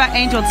Speak by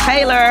Angel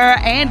Taylor.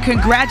 And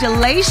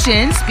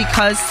congratulations,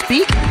 because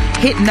Speak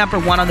hit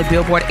 #1 on the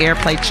Billboard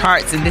Airplay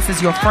charts. And this is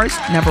your first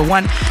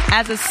 #1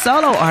 as a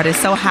solo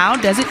artist. So how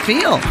does it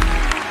feel?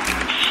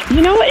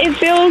 It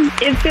feels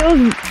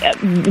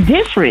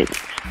different.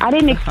 I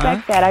didn't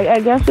expect that. I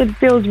guess it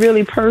feels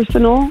really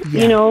personal,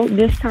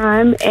 this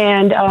time.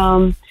 And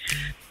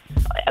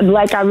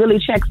like I really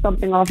checked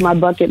something off my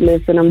bucket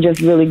list, and I'm just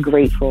really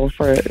grateful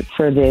for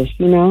this,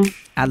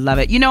 I love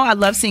it. I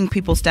love seeing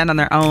people stand on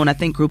their own. I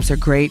think groups are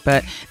great,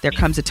 but there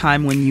comes a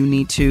time when you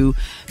need to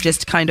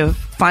just kind of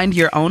find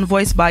your own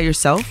voice by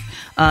yourself.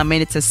 And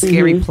it's a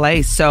scary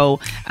place. So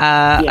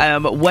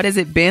what has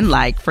it been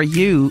like for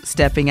you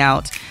stepping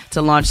out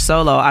to launch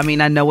solo? I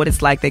mean, I know what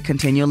it's like. They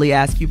continually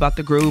ask you about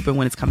the group and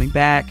when it's coming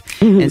back.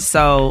 And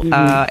so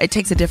it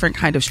takes a different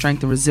kind of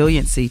strength and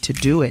resiliency to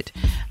do it.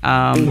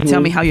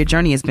 Tell me how your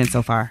journey has been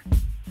so far.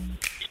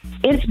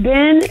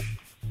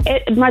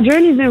 My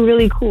journey's been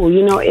really cool.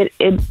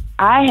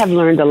 I have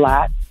learned a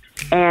lot,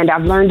 and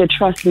I've learned to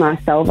trust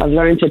myself. I've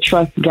learned to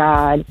trust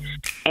God.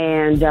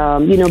 And,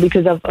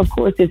 because of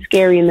course it's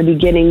scary in the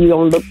beginning. You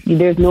don't look,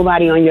 there's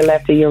nobody on your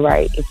left or your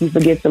right. If you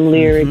forget some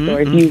lyrics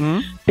or if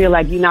you feel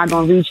like you're not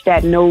going to reach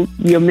that note,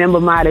 your member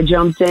might have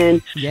jumped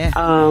in. Yeah.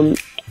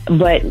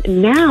 But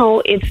now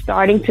it's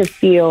starting to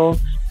feel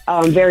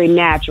very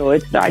natural.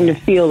 It's starting to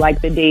feel like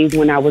the days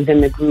when I was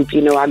in the group.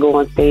 I go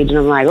on stage and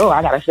I'm like, oh,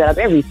 I got to set up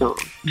every song.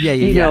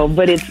 Yeah.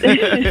 But it's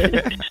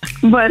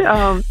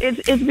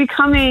it's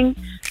becoming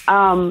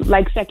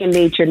like second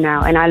nature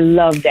now, and I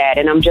love that.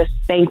 And I'm just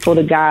thankful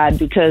to God,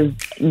 because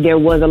there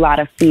was a lot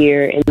of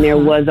fear and there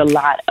was a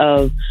lot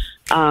of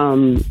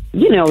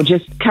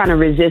just kind of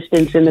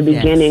resistance in the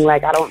beginning.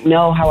 Like, I don't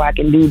know how I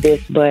can do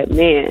this, but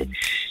man,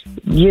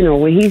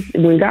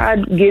 when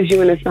God gives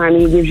you an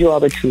assignment, he gives you all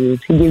the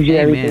tools. He gives you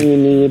everything you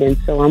need. And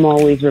so I'm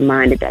always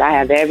reminded that I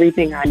have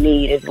everything I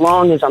need as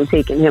long as I'm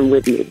taking him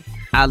with me.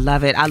 I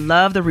love it. I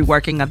love the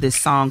reworking of this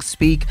song,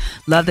 Speak.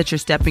 Love that you're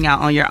stepping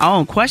out on your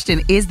own.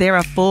 Question, is there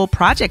a full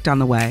project on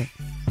the way?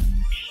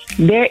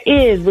 There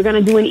is. We're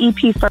going to do an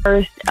EP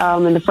first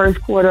in the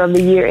first quarter of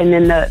the year, and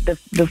then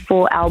the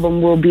full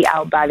album will be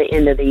out by the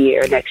end of the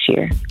year next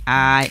year.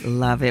 I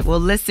love it.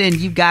 Well, listen,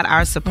 you've got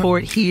our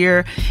support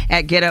here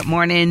at Get Up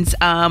Mornings.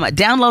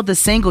 Download the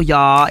single,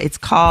 y'all. It's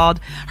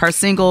called, her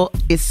single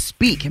is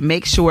Speak.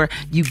 Make sure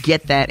you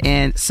get that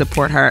and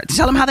support her.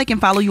 Tell them how they can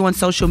follow you on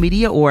social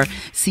media or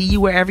see you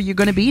wherever you're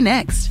going to be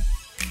next.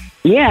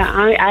 Yeah,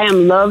 I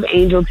am Love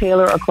Angel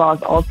Taylor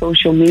across all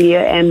social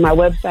media, and my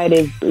website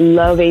is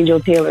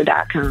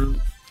loveangeltaylor.com.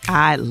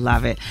 I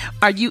love it.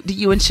 Do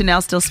you and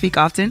Chanel still speak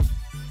often?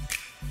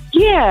 Yeah,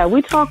 Yeah,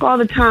 we talk all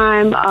the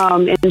time,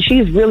 and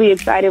she's really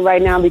excited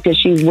right now because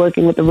she's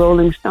working with the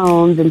Rolling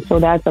Stones, and so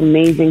that's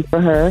amazing for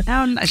her.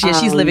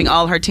 She's living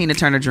all her Tina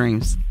Turner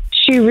dreams.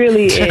 She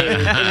really is.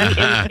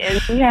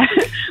 and yeah,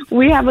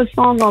 we have a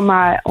song on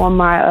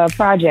my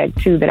project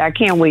too that I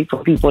can't wait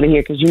for people to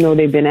hear because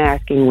they've been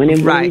asking when we're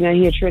going to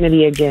hear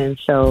Trinity again.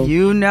 So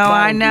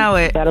I know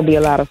it. That'll be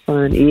a lot of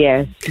fun.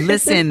 Yes.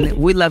 Listen,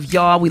 we love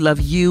y'all. We love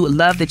you.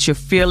 Love that you're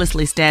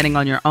fearlessly standing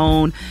on your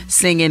own,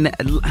 singing.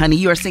 Honey,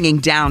 you are singing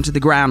down to the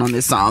ground on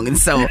this song, and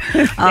so.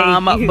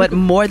 But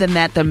more than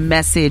that, the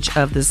message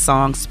of the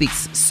song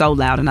speaks so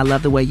loud, and I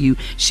love the way you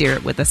share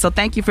it with us. So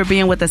thank you for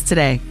being with us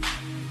today.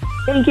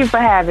 Thank you for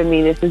having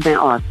me. This has been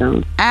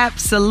awesome.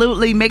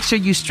 Absolutely. Make sure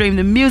you stream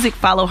the music.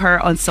 Follow her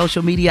on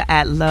social media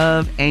at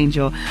Love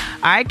Angel. All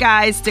right,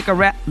 guys, stick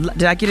around.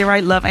 Did I get it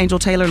right? Love Angel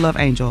Taylor, Love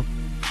Angel.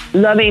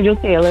 Love Angel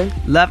Taylor.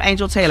 Love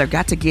Angel Taylor.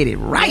 Got to get it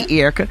right,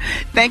 Erica.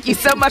 Thank you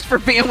so much for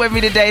being with me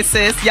today,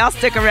 sis. Y'all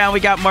stick around. We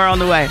got more on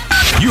the way.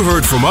 You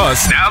heard from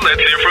us. Now let's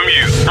hear from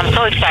you. I'm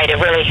so excited,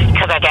 really,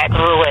 because I got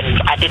through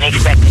and I didn't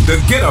expect it.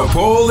 The Get Up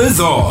poll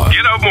is on.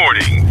 Get Up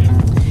Morning.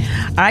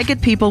 All right,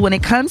 good people, when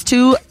it comes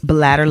to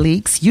bladder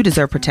leaks, you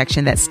deserve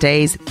protection that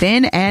stays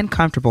thin and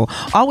comfortable.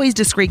 Always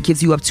Discreet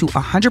gives you up to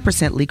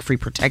 100% leak-free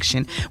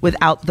protection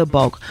without the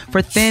bulk.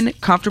 For thin,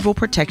 comfortable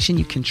protection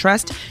you can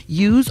trust,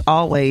 use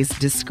Always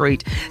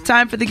Discreet.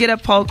 Time for the Get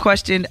Up poll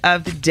question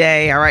of the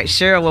day. All right,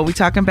 Cheryl, what are we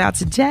talking about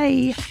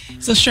today?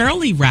 So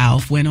Shirley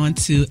Ralph went on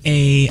to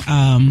a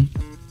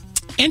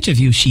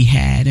interview she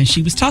had, and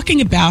she was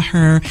talking about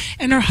her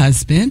and her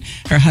husband,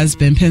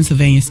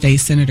 Pennsylvania State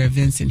Senator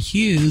Vincent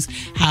Hughes,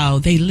 how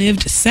they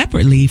lived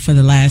separately for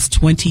the last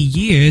 20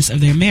 years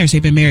of their marriage.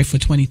 They've been married for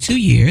 22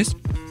 years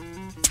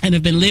and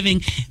have been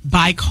living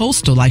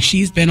bi-coastal. Like,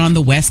 she's been on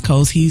the West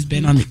Coast, he's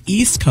been on the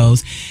East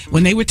Coast.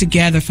 When they were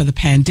together for the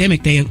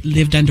pandemic, they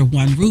lived under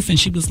one roof, and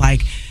she was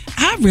like,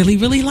 I really,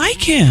 really like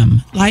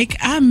him. Like,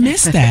 I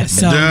miss that.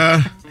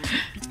 So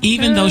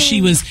even though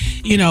she was,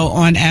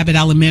 on Abbott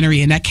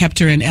Elementary, and that kept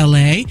her in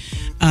L.A.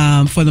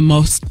 For the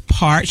most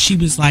part, she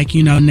was like,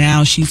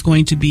 now she's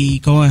going to be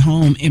going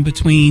home in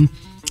between,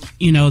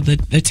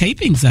 the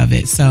tapings of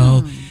it.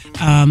 So,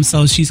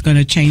 so she's going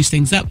to change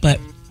things up.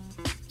 But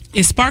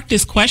it sparked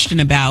this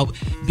question about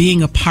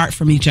being apart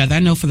from each other. I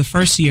know for the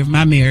first year of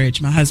my marriage,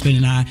 my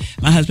husband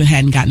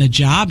hadn't gotten a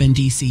job in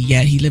D.C.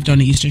 yet. He lived on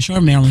the Eastern Shore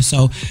of Maryland.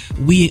 So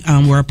we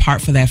were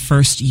apart for that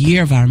first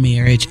year of our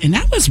marriage. And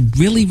that was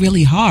really,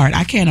 really hard.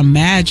 I can't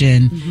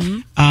imagine,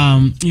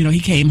 he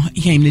came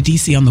to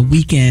D.C. on the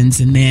weekends,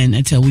 and then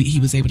until he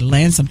was able to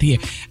land something here.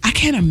 I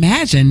can't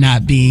imagine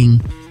not being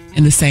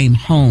in the same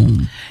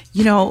home.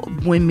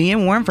 When me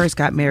and Warren first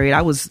got married,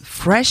 I was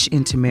fresh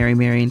into Mary.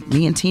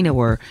 Me and Tina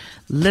were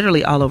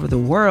literally all over the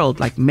world.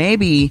 Like,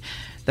 maybe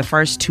the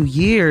first 2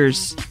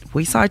 years,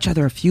 we saw each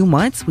other a few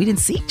months. We didn't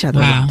see each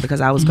other because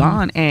I was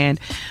gone, and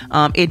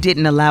it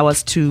didn't allow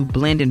us to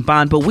blend and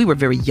bond. But we were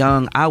very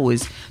young. I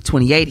was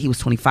 28. He was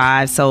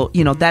 25. So,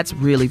 that's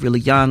really, really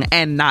young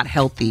and not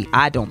healthy,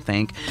 I don't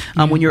think.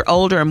 When you're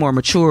older and more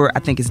mature, I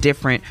think it's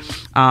different.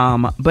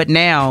 But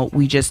now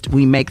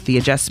we make the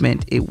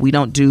adjustment. We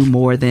don't do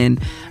more than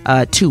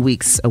 2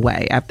 weeks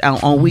away.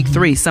 On week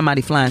 3,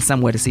 somebody flying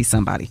somewhere to see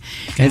somebody.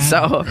 And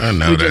so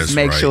we just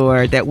make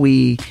sure that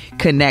we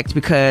connect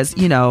because,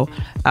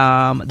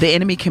 the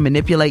enemy can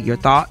manipulate your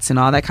thoughts and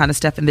all that kind of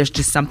stuff. And there's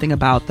just something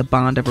about the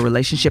bond of a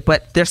relationship.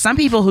 But there's some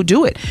people who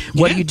do it.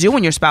 What do you do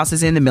when your spouse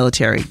is in the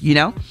military,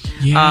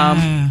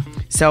 Yeah.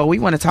 So we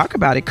want to talk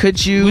about it.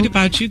 Could you? What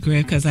about you,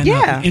 Greg? Because I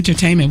know in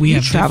entertainment, we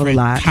have different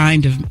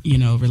kind of,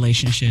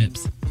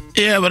 relationships.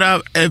 Yeah,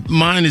 but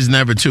mine is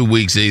never 2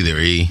 weeks either,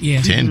 E.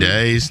 Yeah. 10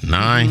 days,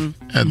 9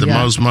 at the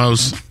most.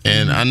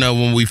 And I know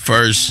when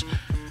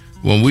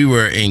we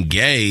were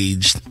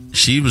engaged,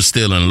 she was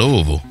still in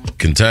Louisville,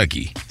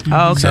 Kentucky.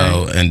 Oh, okay.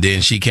 So, and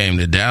then she came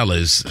to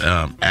Dallas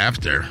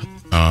after.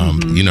 I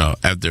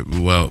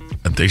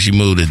think she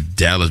moved to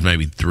Dallas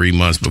maybe 3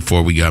 months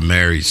before we got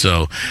married.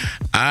 So,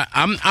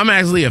 I'm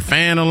actually a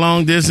fan of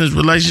long distance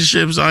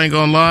relationships. I ain't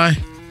gonna lie.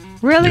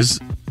 Really?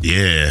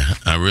 Yeah,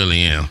 I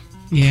really am.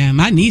 Yeah,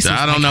 my niece. So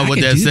I don't know what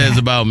that says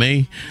about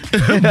me,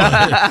 but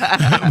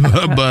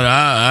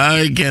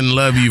I can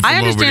love you from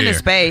over there.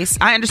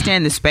 I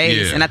understand the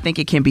space, and I think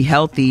it can be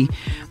healthy.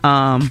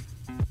 And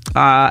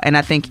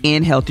I think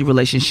in healthy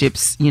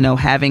relationships,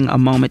 having a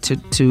moment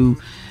to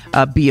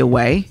be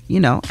away,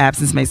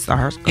 absence makes the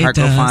heart go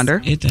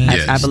fonder. It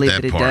does. I believe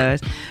that it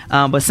does.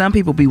 But some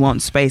people be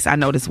wanting space. I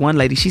know this one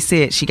lady, she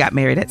said she got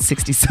married at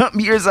 60-something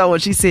years old,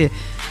 and she said,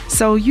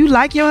 so you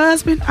like your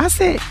husband? I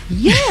said,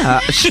 yeah.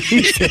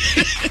 She said,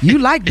 you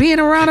like being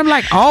around him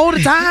like all the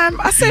time?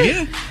 I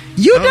said,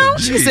 you don't?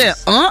 She said,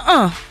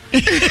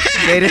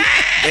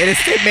 They didn't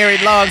stay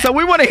married long. So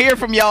we want to hear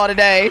from y'all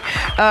today.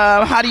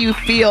 How do you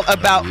feel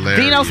about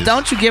Dinos?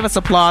 Don't you give us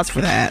applause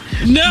for that.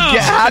 No.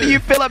 Yeah, how do you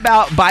feel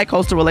about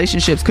bi-coastal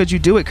relationships? Could you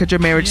do it? Could your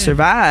marriage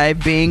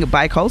survive being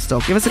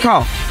bi-coastal? Give us a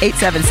call.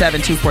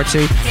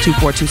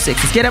 877-242-2426.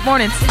 It's Get Up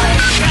Mornings.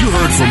 You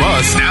heard from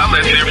us. Now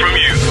let's hear from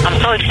you.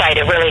 I'm so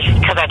excited, really,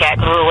 because I got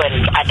through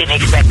and I didn't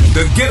expect it.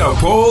 The Get Up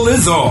poll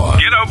is on.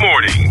 Get Up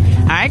Morning.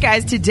 All right,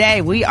 guys.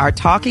 Today we are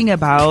talking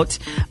about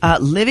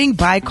living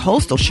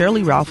bi-coastal.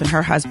 Shirley Ralph and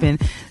her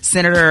husband,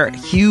 Senator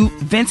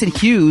Vincent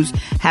Hughes,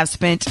 have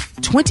spent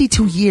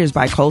 22 years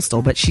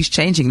bi-coastal, but she's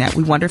changing that.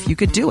 We wonder if you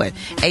could do it.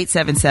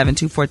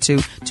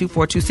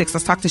 877-242-2426.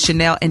 Let's talk to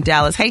Chanel in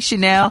Dallas. Hey,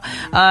 Chanel,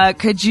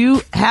 could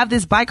you have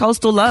this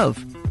bi-coastal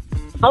love?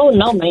 Oh,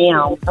 no,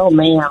 ma'am. Oh,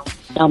 ma'am.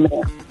 No,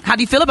 ma'am. How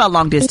do you feel about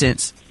long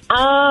distance?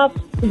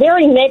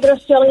 Very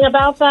negative feeling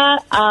about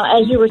that.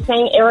 As you were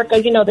saying,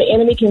 Erica, the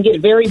enemy can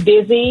get very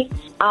busy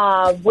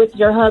with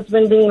your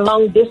husband being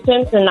long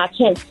distance, and I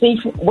can't see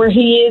where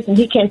he is, and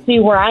he can't see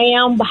where I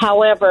am.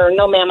 However,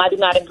 no, ma'am, I do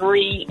not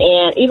agree.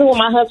 And even when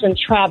my husband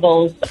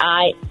travels,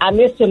 I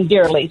miss him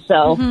dearly.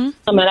 So,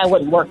 that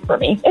wouldn't work for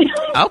me.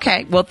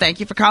 Okay. Well, thank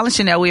you for calling,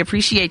 Chanel. We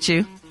appreciate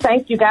you.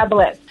 Thank you. God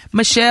bless.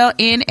 Michelle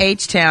in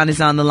H-Town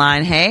is on the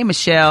line. Hey,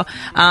 Michelle,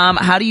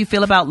 how do you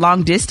feel about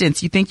long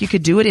distance? You think you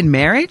could do it in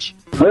marriage?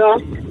 Well,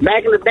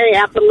 back in the day,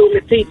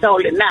 absolutely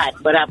totally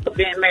not. But after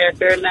being married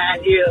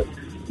 39 years,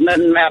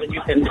 nothing matters.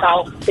 You can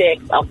talk,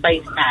 text, or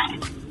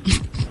FaceTime.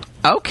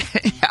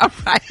 Okay. All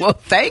right. Well,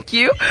 thank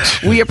you.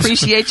 We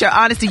appreciate your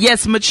honesty.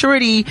 Yes,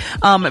 maturity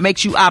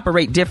makes you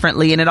operate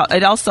differently, and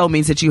it also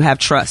means that you have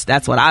trust.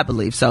 That's what I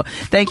believe. So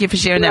thank you for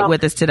sharing that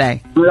with us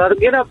today. Love to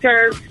get up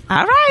here.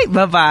 All right.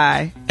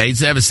 Bye-bye.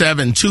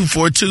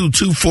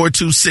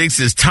 877-242-2426.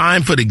 It's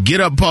time for the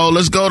Get Up poll.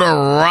 Let's go to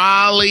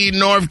Raleigh,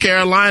 North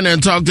Carolina,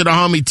 and talk to the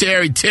homie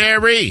Terry.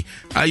 Terry,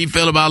 how you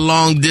feel about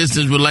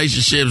long-distance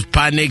relationships?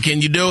 Partner,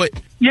 can you do it?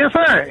 Yes,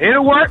 sir.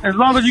 It'll work as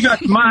long as you got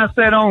the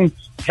mindset on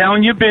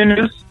handling your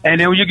business. And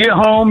then when you get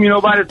home,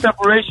 by the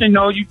separation,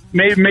 you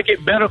may make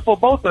it better for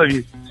both of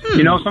you.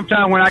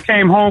 Sometimes when I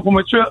came home from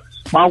a trip,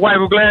 my wife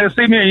was glad to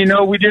see me,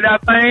 and, we did our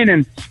thing,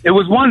 and it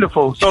was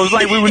wonderful. So it's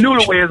like we were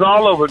newlyweds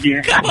all over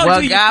again.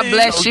 Well, God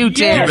bless you,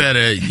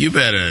 Terry. You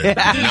better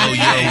know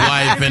your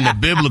wife in the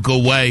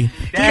biblical way.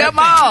 Come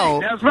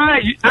on. That's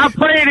right. I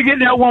prayed to get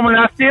that woman.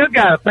 I still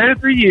got her.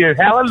 33 years.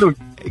 Hallelujah.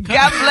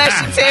 God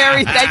bless you,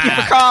 Terry. Thank you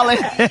for calling.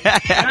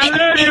 I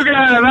love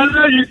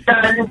you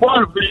guys. You're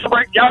wonderful.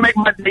 Y'all make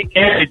my day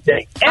every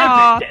day.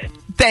 Every day.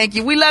 Thank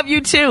you. We love you,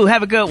 too.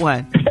 Have a good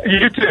one.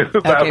 You too.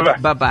 Bye-bye. Okay,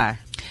 bye-bye.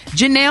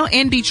 Janelle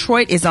in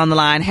Detroit is on the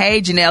line.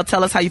 Hey, Janelle,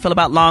 tell us how you feel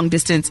about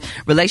long-distance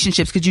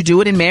relationships. Could you do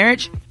it in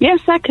marriage? Yes,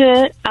 I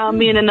could.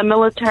 Being in the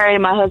military,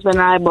 my husband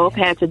and I both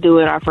had to do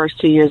it our first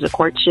 2 years of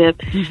courtship.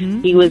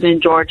 Mm-hmm. He was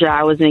in Georgia.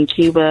 I was in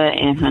Cuba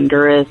and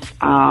Honduras.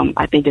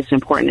 I think it's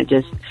important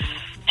to just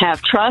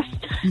have trust,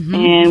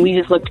 and we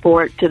just looked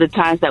forward to the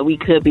times that we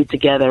could be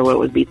together, where it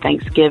would be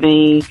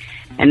Thanksgiving,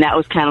 and that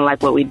was kind of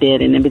like what we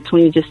did. And in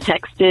between, just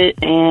texted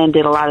and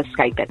did a lot of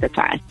Skype at the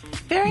time.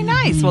 Very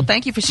nice. Well,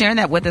 thank you for sharing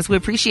that with us. We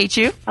appreciate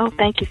you. Oh,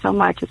 thank you so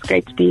much. It's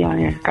great to be on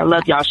here. I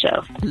love y'all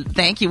show.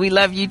 Thank you. We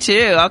love you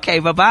too. Okay,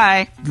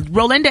 bye-bye.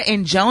 Rolinda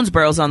in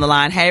Jonesboro's on the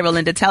line. Hey,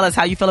 Rolinda, tell us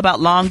how you feel about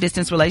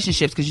long-distance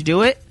relationships. Could you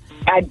do it?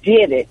 I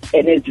did it,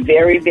 and it's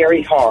very,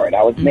 very hard.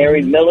 I was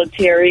married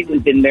military.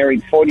 We've been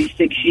married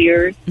 46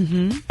 years.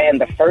 And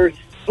the first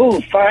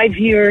 5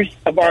 years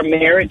of our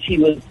marriage, he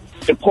was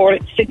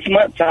deported 6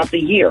 months out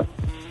the year.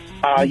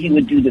 He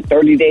would do the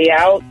 30-day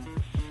out,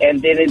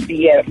 and then it'd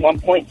be at one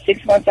point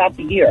 6 months out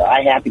the year.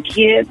 I had the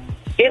kids.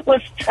 It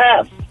was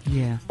tough,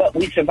 but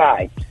we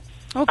survived.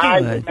 Okay,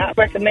 I would not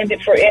recommend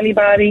it for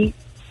anybody.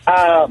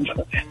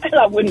 And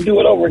I wouldn't do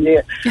it over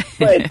again.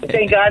 But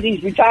thank God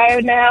he's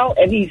retired now,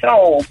 and he's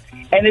home.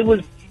 And it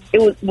was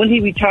when he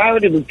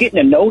retired, it was getting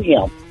to know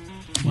him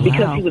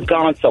because he was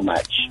gone so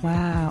much.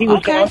 Wow. He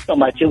was gone so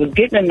much. It was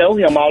getting to know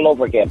him all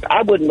over again.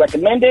 I wouldn't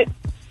recommend it,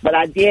 but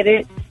I did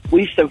it.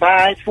 We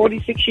survived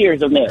 46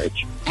 years of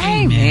marriage.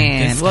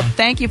 Amen. Well,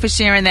 thank you for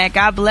sharing that.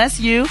 God bless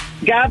you.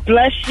 God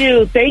bless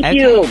you. Thank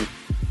you.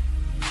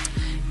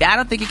 I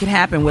don't think it can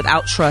happen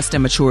without trust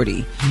and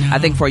maturity. No. I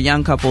think for a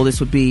young couple, this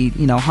would be,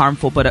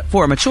 harmful. But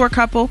for a mature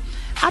couple,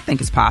 I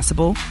think it's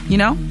possible,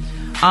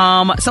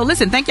 So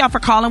listen, thank y'all for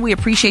calling. We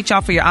appreciate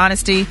y'all for your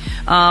honesty.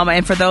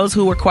 And for those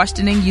who were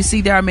questioning, you see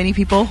there are many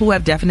people who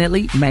have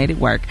definitely made it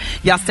work.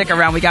 Y'all stick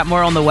around. We got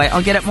more on the way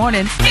on Get Up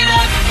Mornings. Get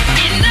up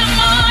in the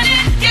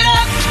morning. Get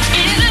up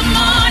in the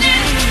morning.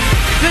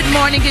 Good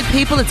morning, good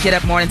people. It's Get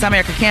Up Mornings. I'm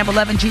Erica Campbell,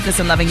 loving Jesus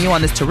and loving you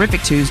on this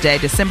terrific Tuesday,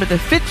 December the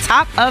 5th,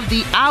 top of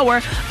the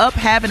hour, up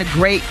having a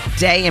great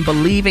day and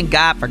believing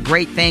God for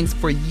great things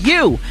for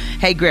you.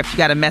 Hey, Griff, you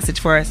got a message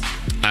for us?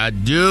 I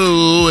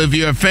do. If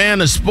you're a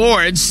fan of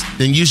sports,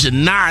 then you should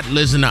not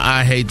listen to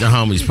I Hate the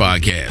Homies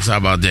podcast. How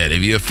about that?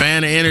 If you're a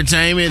fan of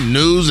entertainment,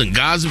 news and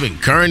gossip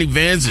and current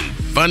events and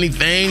funny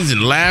things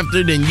and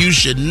laughter, then you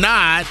should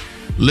not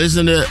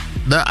listen to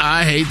the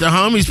I Hate the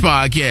Homies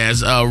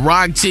podcast.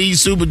 Rock T,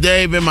 Super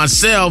Dave, and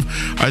myself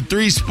are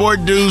three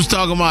sport dudes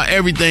talking about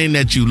everything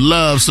that you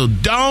love. So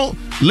don't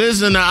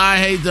listen to I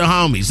Hate the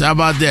Homies. How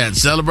about that?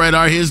 Celebrate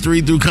our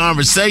history through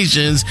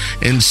conversations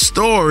and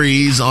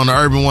stories on the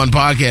Urban One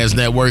Podcast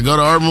Network. Go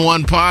to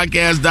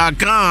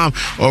urban1podcast.com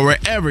or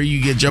wherever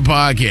you get your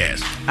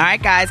podcast. All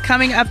right, guys,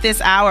 coming up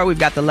this hour, we've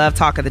got the Love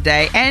Talk of the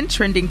Day and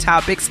trending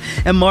topics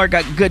and more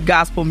good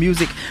gospel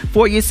music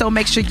for you. So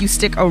make sure you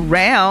stick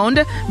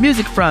around.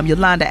 Music from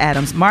Yolanda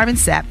Adams, Marvin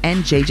Sapp,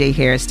 and J.J.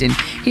 Harrison.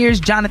 Here's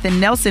Jonathan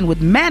Nelson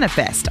with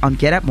Manifest on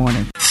Get Up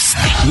Morning.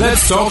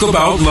 Let's talk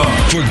about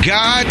love. For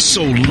God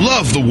so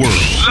loved the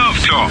world. Love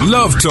Talk.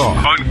 Love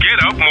Talk on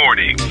Get Up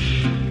Morning.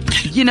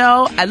 You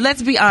know,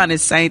 let's be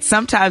honest, Saints.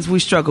 Sometimes we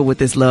struggle with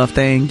this love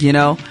thing, you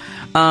know.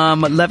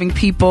 Loving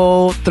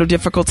people through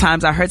difficult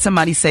times. I heard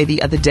somebody say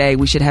the other day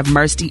we should have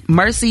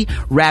mercy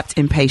wrapped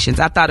in patience.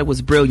 I thought it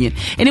was brilliant.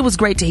 And it was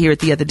great to hear it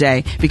the other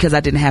day because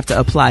I didn't have to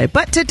apply it.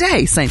 But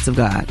today, Saints of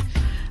God,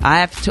 I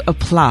have to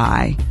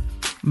apply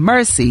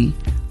mercy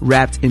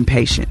wrapped in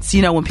patience.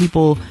 You know, when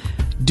people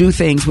do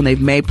things, when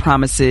they've made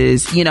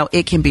promises, you know,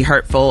 it can be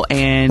hurtful,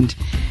 and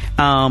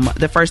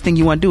the first thing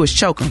you want to do is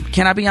choke them.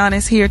 Can I be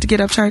honest here to Get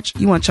Up Church?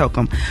 You want to choke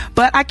them.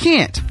 But I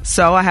can't.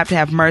 So I have to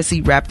have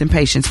mercy wrapped in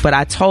patience. But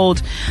I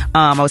told,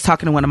 I was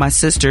talking to one of my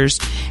sisters,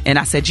 and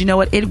I said, you know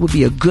what? It would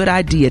be a good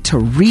idea to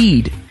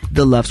read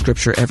the love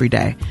scripture every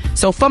day.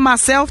 So for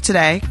myself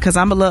today, because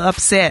I'm a little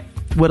upset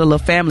with a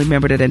little family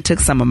member that then took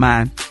some of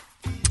mine.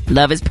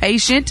 Love is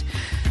patient.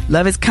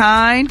 Love is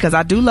kind, because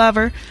I do love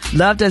her.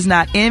 Love does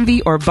not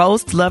envy or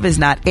boast. Love is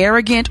not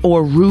arrogant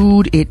or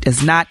rude. It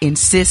does not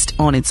insist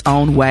on its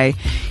own way.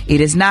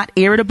 It is not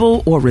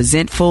irritable or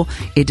resentful.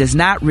 It does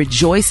not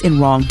rejoice in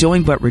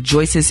wrongdoing, but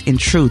rejoices in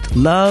truth.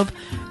 Love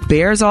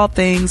bears all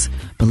things,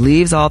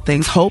 believes all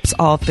things, hopes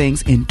all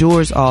things,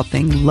 endures all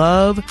things.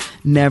 Love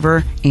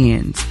never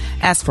ends.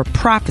 As for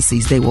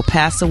prophecies, they will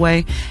pass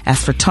away.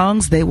 As for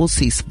tongues, they will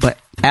cease. But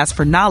as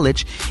for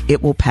knowledge,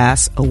 it will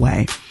pass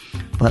away.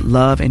 But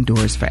love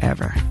endures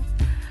forever.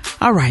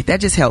 All right,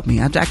 that just helped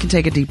me. I can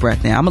take a deep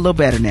breath now. I'm a little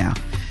better now.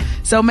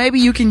 So maybe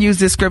you can use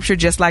this scripture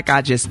just like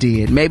I just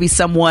did. Maybe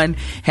someone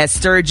has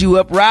stirred you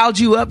up, riled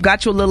you up,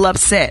 got you a little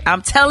upset.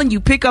 I'm telling you,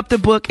 pick up the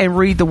book and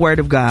read the word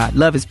of God.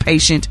 Love is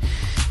patient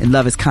and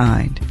love is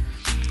kind.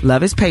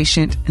 Love is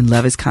patient and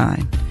love is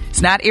kind.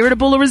 It's not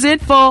irritable or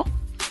resentful.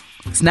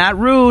 It's not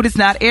rude. It's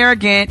not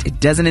arrogant. It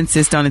doesn't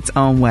insist on its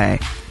own way.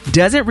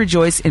 Doesn't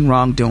rejoice in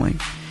wrongdoing.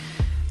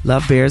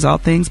 Love bears all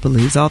things,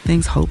 believes all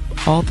things, hope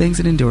all things,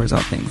 and endures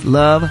all things.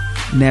 Love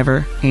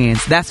never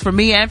ends. That's for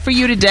me and for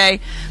you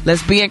today.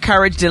 Let's be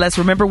encouraged and let's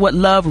remember what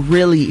love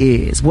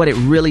really is, what it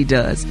really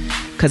does,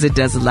 because it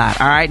does a lot.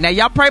 All right, now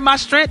y'all pray my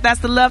strength. That's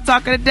the Love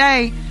Talk of the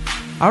Day.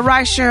 All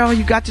right, Cheryl,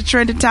 you got the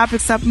trending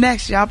topics up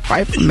next. Y'all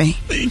pray for me.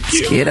 Thank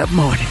you. Get Up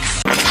Morning.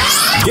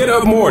 Get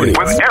Up Morning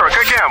with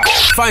Erica Campbell.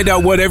 Find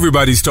out what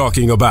everybody's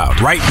talking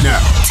about right now.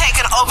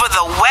 Taking over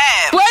the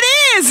web. What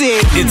is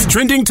it? It's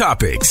Trending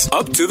Topics,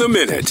 up to the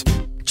minute.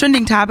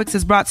 Trending Topics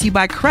is brought to you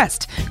by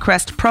Crest.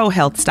 Crest Pro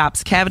Health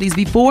stops cavities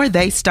before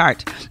they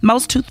start.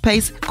 Most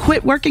toothpaste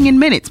quit working in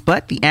minutes,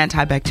 but the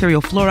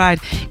antibacterial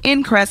fluoride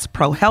in Crest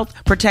Pro Health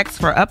protects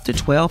for up to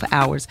 12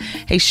 hours.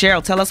 Hey,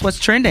 Cheryl, tell us what's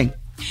trending.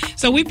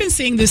 So we've been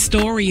seeing this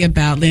story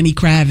about Lenny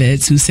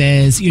Kravitz, who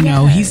says, you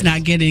know, he's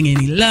not getting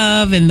any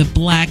love in the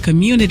black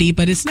community,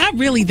 but it's not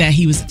really that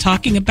he was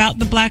talking about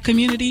the black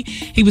community.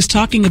 He was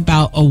talking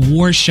about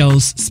award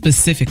shows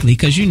specifically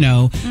because, you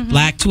know,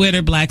 black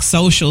Twitter, black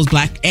socials,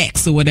 black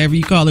X or whatever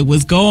you call it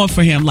was going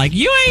for him. Like,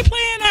 you ain't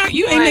playing out,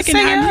 you ain't making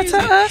out music.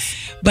 To us.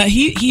 But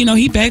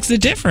he begs to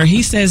differ.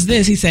 He says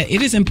this. He said,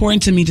 it is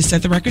important to me to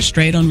set the record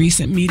straight on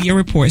recent media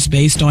reports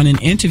based on an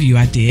interview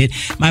I did.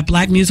 My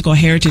black musical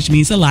heritage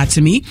means a lot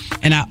to me,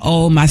 and I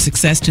owe my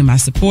success to my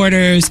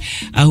supporters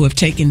who have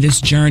taken this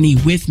journey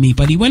with me.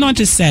 But he went on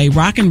to say,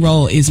 rock and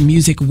roll is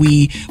music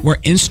we were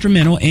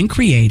instrumental in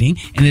creating,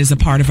 and it is a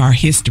part of our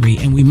history,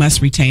 and we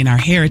must retain our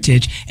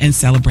heritage and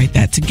celebrate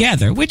that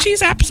together, which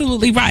he's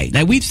absolutely right.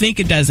 Now, we think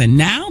it doesn't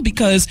now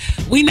because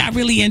we're not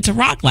really into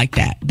rock like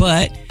that,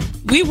 but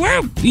we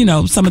were, you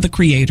know, some of the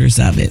creators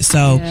of it.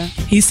 So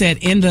he said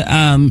he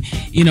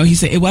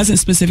said it wasn't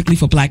specifically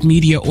for black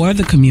media or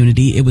the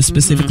community. It was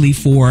specifically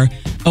for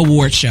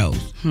award shows,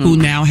 who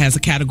now has a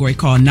category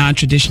called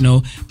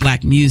non-traditional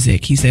black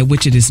music. He said,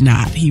 which it is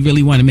not. He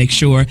really wanted to make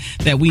sure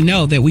that we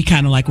know that we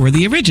kind of like were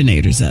the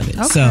originators of it.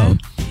 Okay. So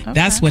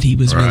that's what he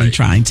was really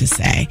trying to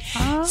say.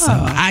 Oh. So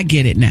I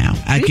get it now.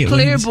 I get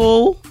clear,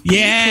 boo.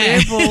 Yeah.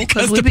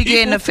 Because we be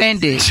getting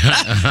offended.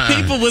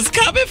 People was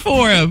coming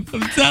for him.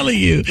 I'm telling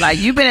you. Like,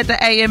 you've been at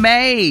the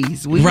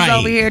AMAs. We was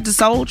over here at the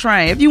Soul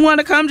Train. If you want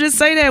to come, just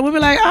say that. We'll be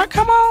like, oh,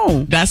 come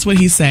on. That's what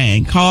he's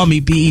saying. Call me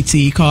BET.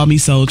 Call me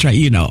Soul Train.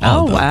 You know.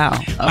 Wow.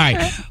 Okay. All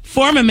right.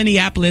 Former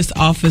Minneapolis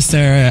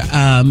officer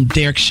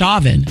Derek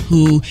Chauvin,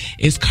 who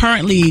is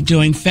currently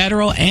doing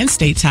federal and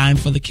state time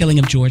for the killing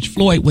of George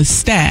Floyd, was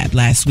stabbed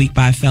last week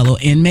by a fellow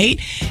inmate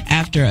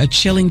after a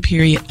chilling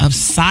period of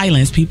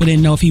silence. People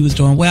didn't know if he was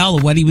doing well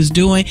or what he was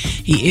doing.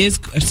 He is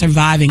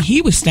surviving.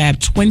 He was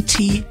stabbed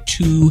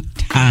 22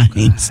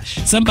 times.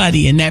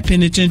 Somebody in that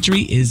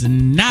penitentiary is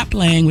not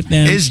playing with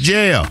them. It's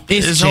jail.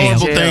 It's jail.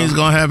 horrible things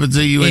going to happen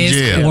to you in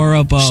jail. It's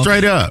horrible.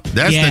 Straight up.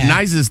 That's the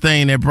nicest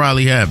thing that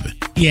probably happened.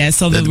 Yeah,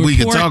 so the that we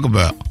could talk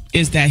about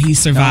is that he's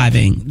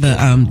surviving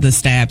the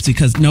stabs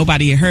because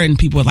nobody had heard, and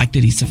people were like,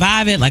 did he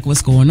survive it? Like,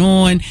 what's going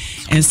on?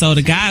 And so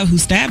the guy who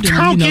stabbed him,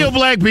 don't kill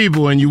black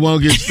people and you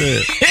won't get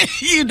stabbed.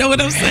 You know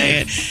what I'm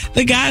saying?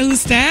 The guy who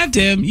stabbed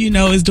him,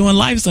 is doing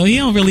life, so he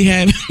don't really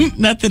have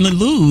nothing to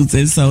lose.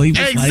 And so he was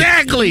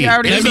exactly.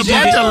 There's a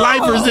bunch of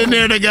lifers in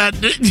there that got.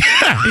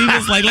 He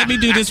was like, let me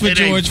do this with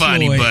George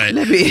funny, Floyd.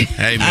 But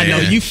hey, man. I know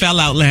you fell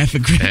out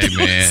laughing. Hey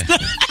man.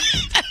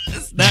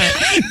 Not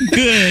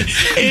good.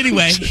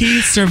 Anyway,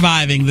 he's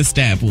surviving the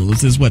stab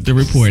wounds, is what the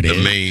report is.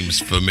 The memes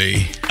for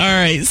me. All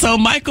right. So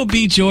Michael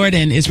B.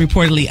 Jordan is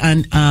reportedly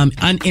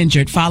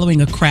uninjured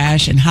following a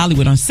crash in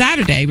Hollywood on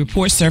Saturday.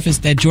 Reports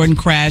surfaced that Jordan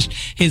crashed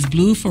his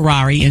blue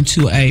Ferrari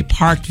into a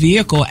parked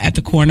vehicle at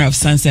the corner of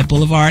Sunset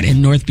Boulevard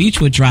and North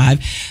Beechwood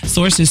Drive.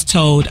 Sources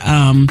told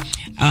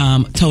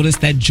us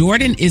that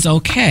Jordan is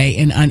okay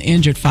and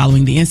uninjured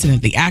following the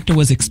incident. The actor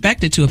was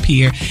expected to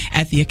appear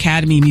at the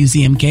Academy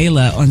Museum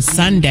Gala on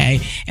Sunday,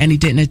 and he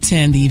didn't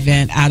attend the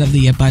event out of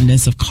the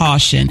abundance of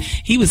caution.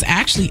 He was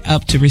actually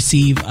up to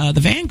receive the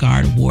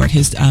Vanguard Award.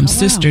 His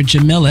sister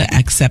Jamila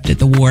accepted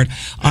the award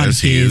on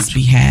his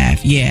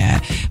behalf. Yeah,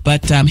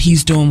 but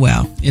he's doing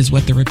well, is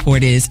what the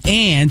report is.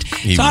 And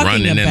he's talking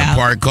running about in the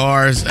parked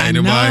cars.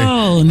 Ain't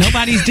no,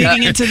 nobody's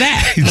digging into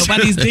that.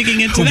 Nobody's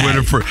digging into that.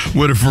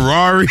 With a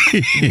Ferrari.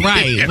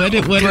 Right. What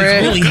is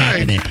really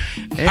happening?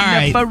 All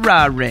right.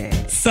 Ferrari.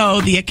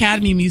 So the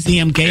Academy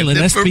Museum Gala,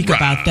 let's speak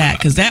about that,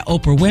 because that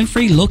Oprah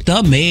Winfrey looked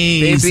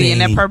amazing. Baby in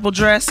that purple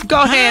dress.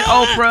 Go ahead,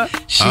 Oprah.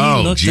 She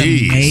looked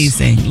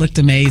amazing. Looked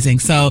amazing.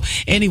 So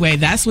anyway,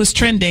 that's what's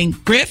trending.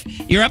 Griff,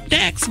 you're up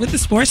next with the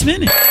Sports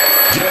Minute.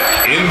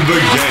 Get in the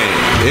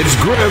game. It's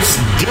Griff's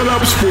Get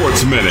Up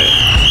Sports Minute.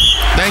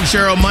 Thanks,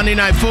 Cheryl. Monday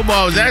Night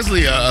Football was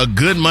actually a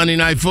good Monday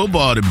Night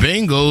Football. The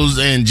Bengals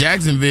in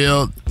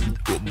Jacksonville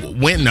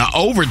went into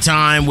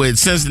overtime with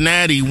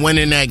Cincinnati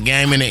winning that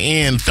game in the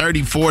end,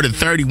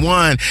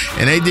 34-31,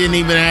 and they didn't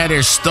even have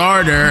their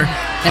starter,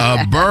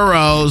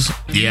 Burrows.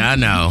 Yeah, I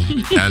know.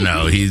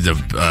 He's a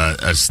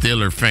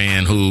Steeler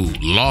fan who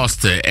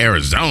lost to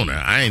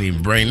Arizona. I ain't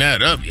even bring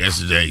that up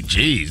yesterday.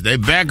 Jeez, they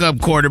backup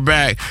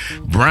quarterback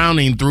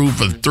Browning threw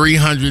for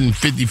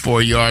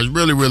 354 yards.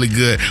 Really, really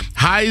good.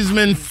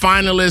 Heisman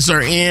finalists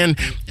are in.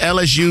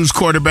 LSU's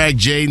quarterback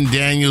Jaden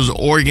Daniels,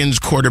 Oregon's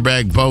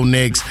quarterback Bo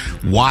Nix,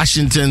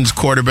 Washington's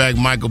quarterback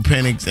Michael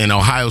Penix, and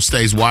Ohio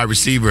State's wide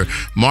receiver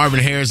Marvin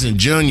Harrison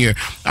Jr.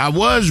 I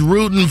was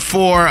rooting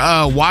for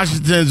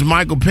Washington's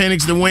Michael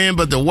Penix to win,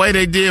 but the way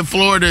they did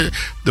Florida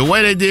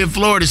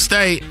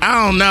State,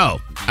 I don't know.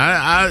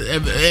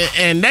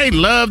 And they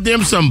love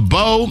them some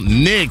Bo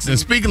Nix. And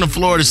speaking of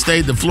Florida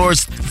State, the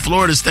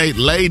Florida State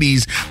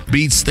ladies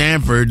beat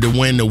Stanford to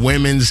win the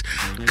Women's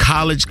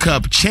College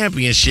Cup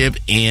Championship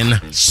in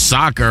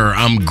soccer.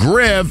 I'm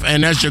Griff,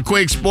 and that's your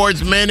quick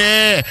sports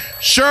minute.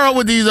 Cheryl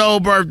with these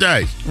old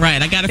birthdays. Right,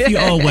 I got a few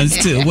old ones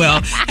too.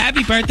 Well,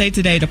 happy birthday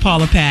today to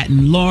Paula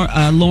Patton,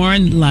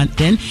 Lauren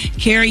London,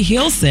 Carrie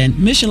Hilson.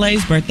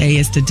 Michelet's birthday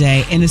is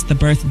today, and it's the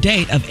birth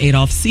date of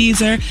Adolf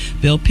Caesar,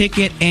 Bill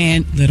Pickett,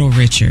 and Little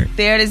Richard.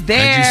 There it is. There.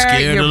 Are you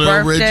scared your of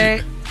Little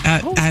birthday.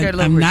 Richard?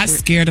 I'm not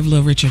scared of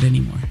Little Richard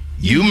anymore.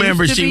 You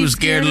remember she was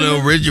scared of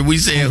Little Richard? We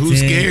said, who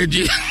scared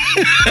you?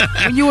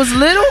 When you was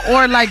little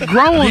or like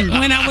grown?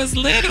 When I was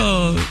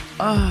little.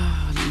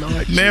 Oh,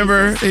 Lord.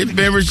 Remember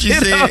she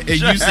said, and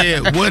you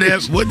said,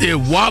 what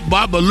did Wop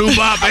Bop Baloo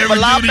Bop ever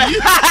do to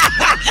you?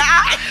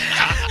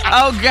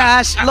 Oh,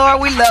 gosh.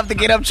 Lord, we love the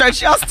Get Up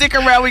Church. Y'all stick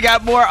around. We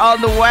got more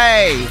on the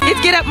way. It's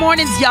Get Up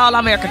Mornings, y'all.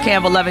 I'm Erica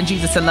Campbell, loving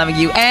Jesus and loving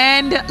you,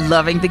 and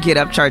loving the Get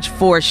Up Church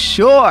for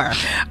sure.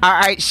 All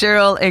right,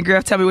 Cheryl and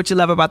Griff, tell me what you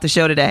love about the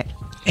show today.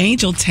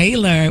 Angel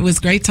Taylor. It was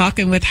great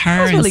talking with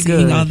her really and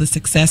seeing good. all the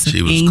success of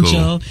She was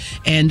Angel. cool.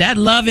 And that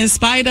love in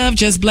spite of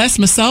just blessed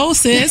my soul,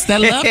 sis.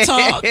 That love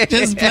talk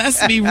just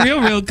blessed me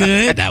real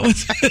good. That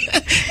was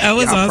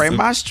awesome. Pray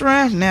my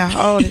strength now.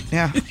 Hold it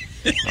now.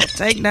 Don't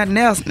take nothing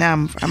else. Now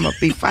I'm going to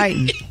be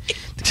fighting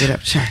to Get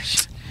Up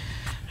Church.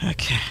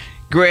 Okay.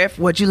 Griff,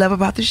 what'd you love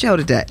about the show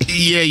today?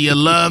 Yeah, you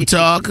love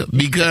talk,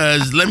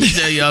 because let me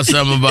tell y'all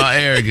something about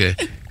Erica.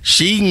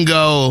 She can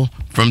go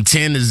from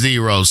 10 to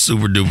 0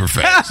 super duper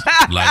fast.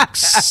 Like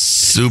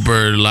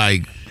super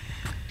like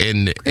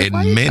in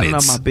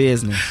minutes. On my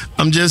business.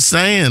 I'm just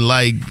saying,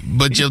 like,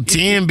 but your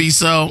 10 be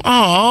so,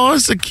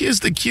 it's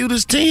the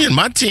cutest 10.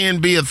 My 10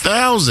 be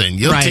 1,000.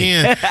 Your Right.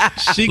 10,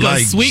 She gonna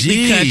like,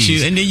 sweetly cut geez.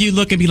 you, and then you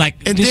look and be like,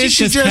 And did then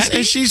she just cut me?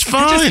 and she's I just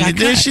fine. got And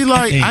then cut, she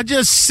like, think. I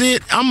just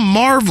sit, I'm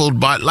marveled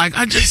by, like,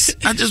 I just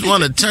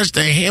want to touch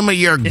the hem of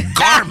your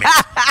garment.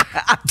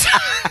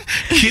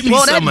 Give me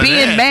well, some that of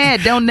being that.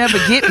 mad don't never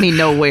get me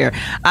nowhere.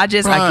 I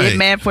Right. get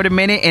mad for the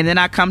minute, and then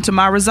I come to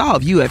my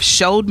resolve. You have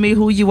showed me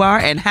who you are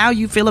and how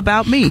you feel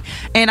about me,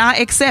 and I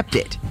accept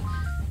it.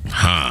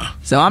 Huh.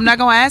 So I'm not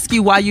going to ask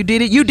you why you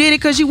did it. You did it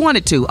because you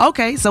wanted to.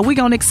 Okay, so we're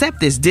going to accept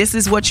this. This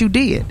is what you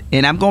did.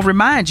 And I'm going to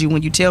remind you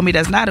when you tell me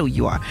that's not who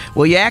you are.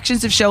 Well, your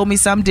actions have showed me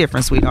something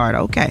different, sweetheart.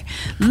 Okay.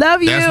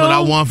 Love you. That's what I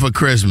want for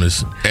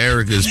Christmas.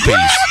 Erica's peace.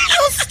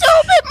 You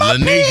stupid, my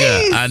Lanika,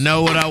 peace. I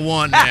know what I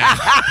want now.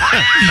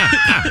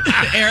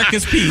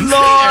 Erica's peace.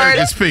 Lord,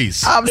 Erica's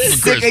peace. I'm for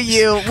sick Christmas. of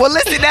you. Well,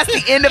 listen, that's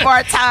the end of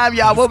our time,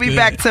 y'all. We'll be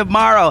back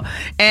tomorrow.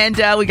 And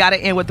we got to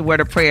end with the word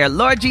of prayer.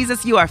 Lord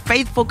Jesus, you are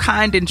faithful,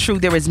 kind, and true.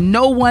 There is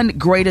no one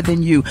greater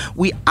than you.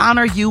 We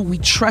honor you. We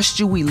trust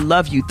you. We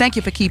love you. Thank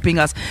you for keeping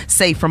us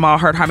safe from all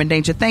hurt, harm, and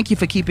danger. Thank you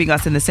for keeping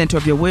us in the center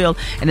of your will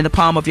and in the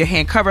palm of your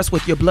hand. Cover us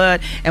with your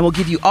blood, and we'll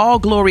give you all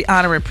glory,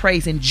 honor, and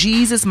praise. In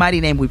Jesus'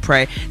 mighty name we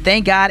pray.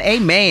 Thank God.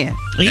 Amen.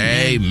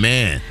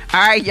 Amen.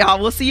 All right, y'all.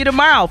 We'll see you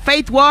tomorrow.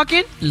 Faith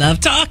walking. Love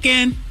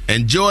talking.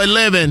 Enjoy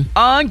living.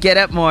 On Get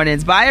Up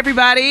Mornings. Bye,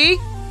 everybody.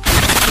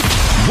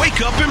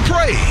 Wake up and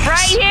pray. Right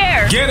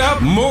here. Get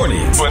Up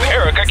Mornings with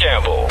Erica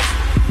Campbell.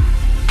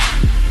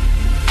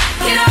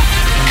 Get up.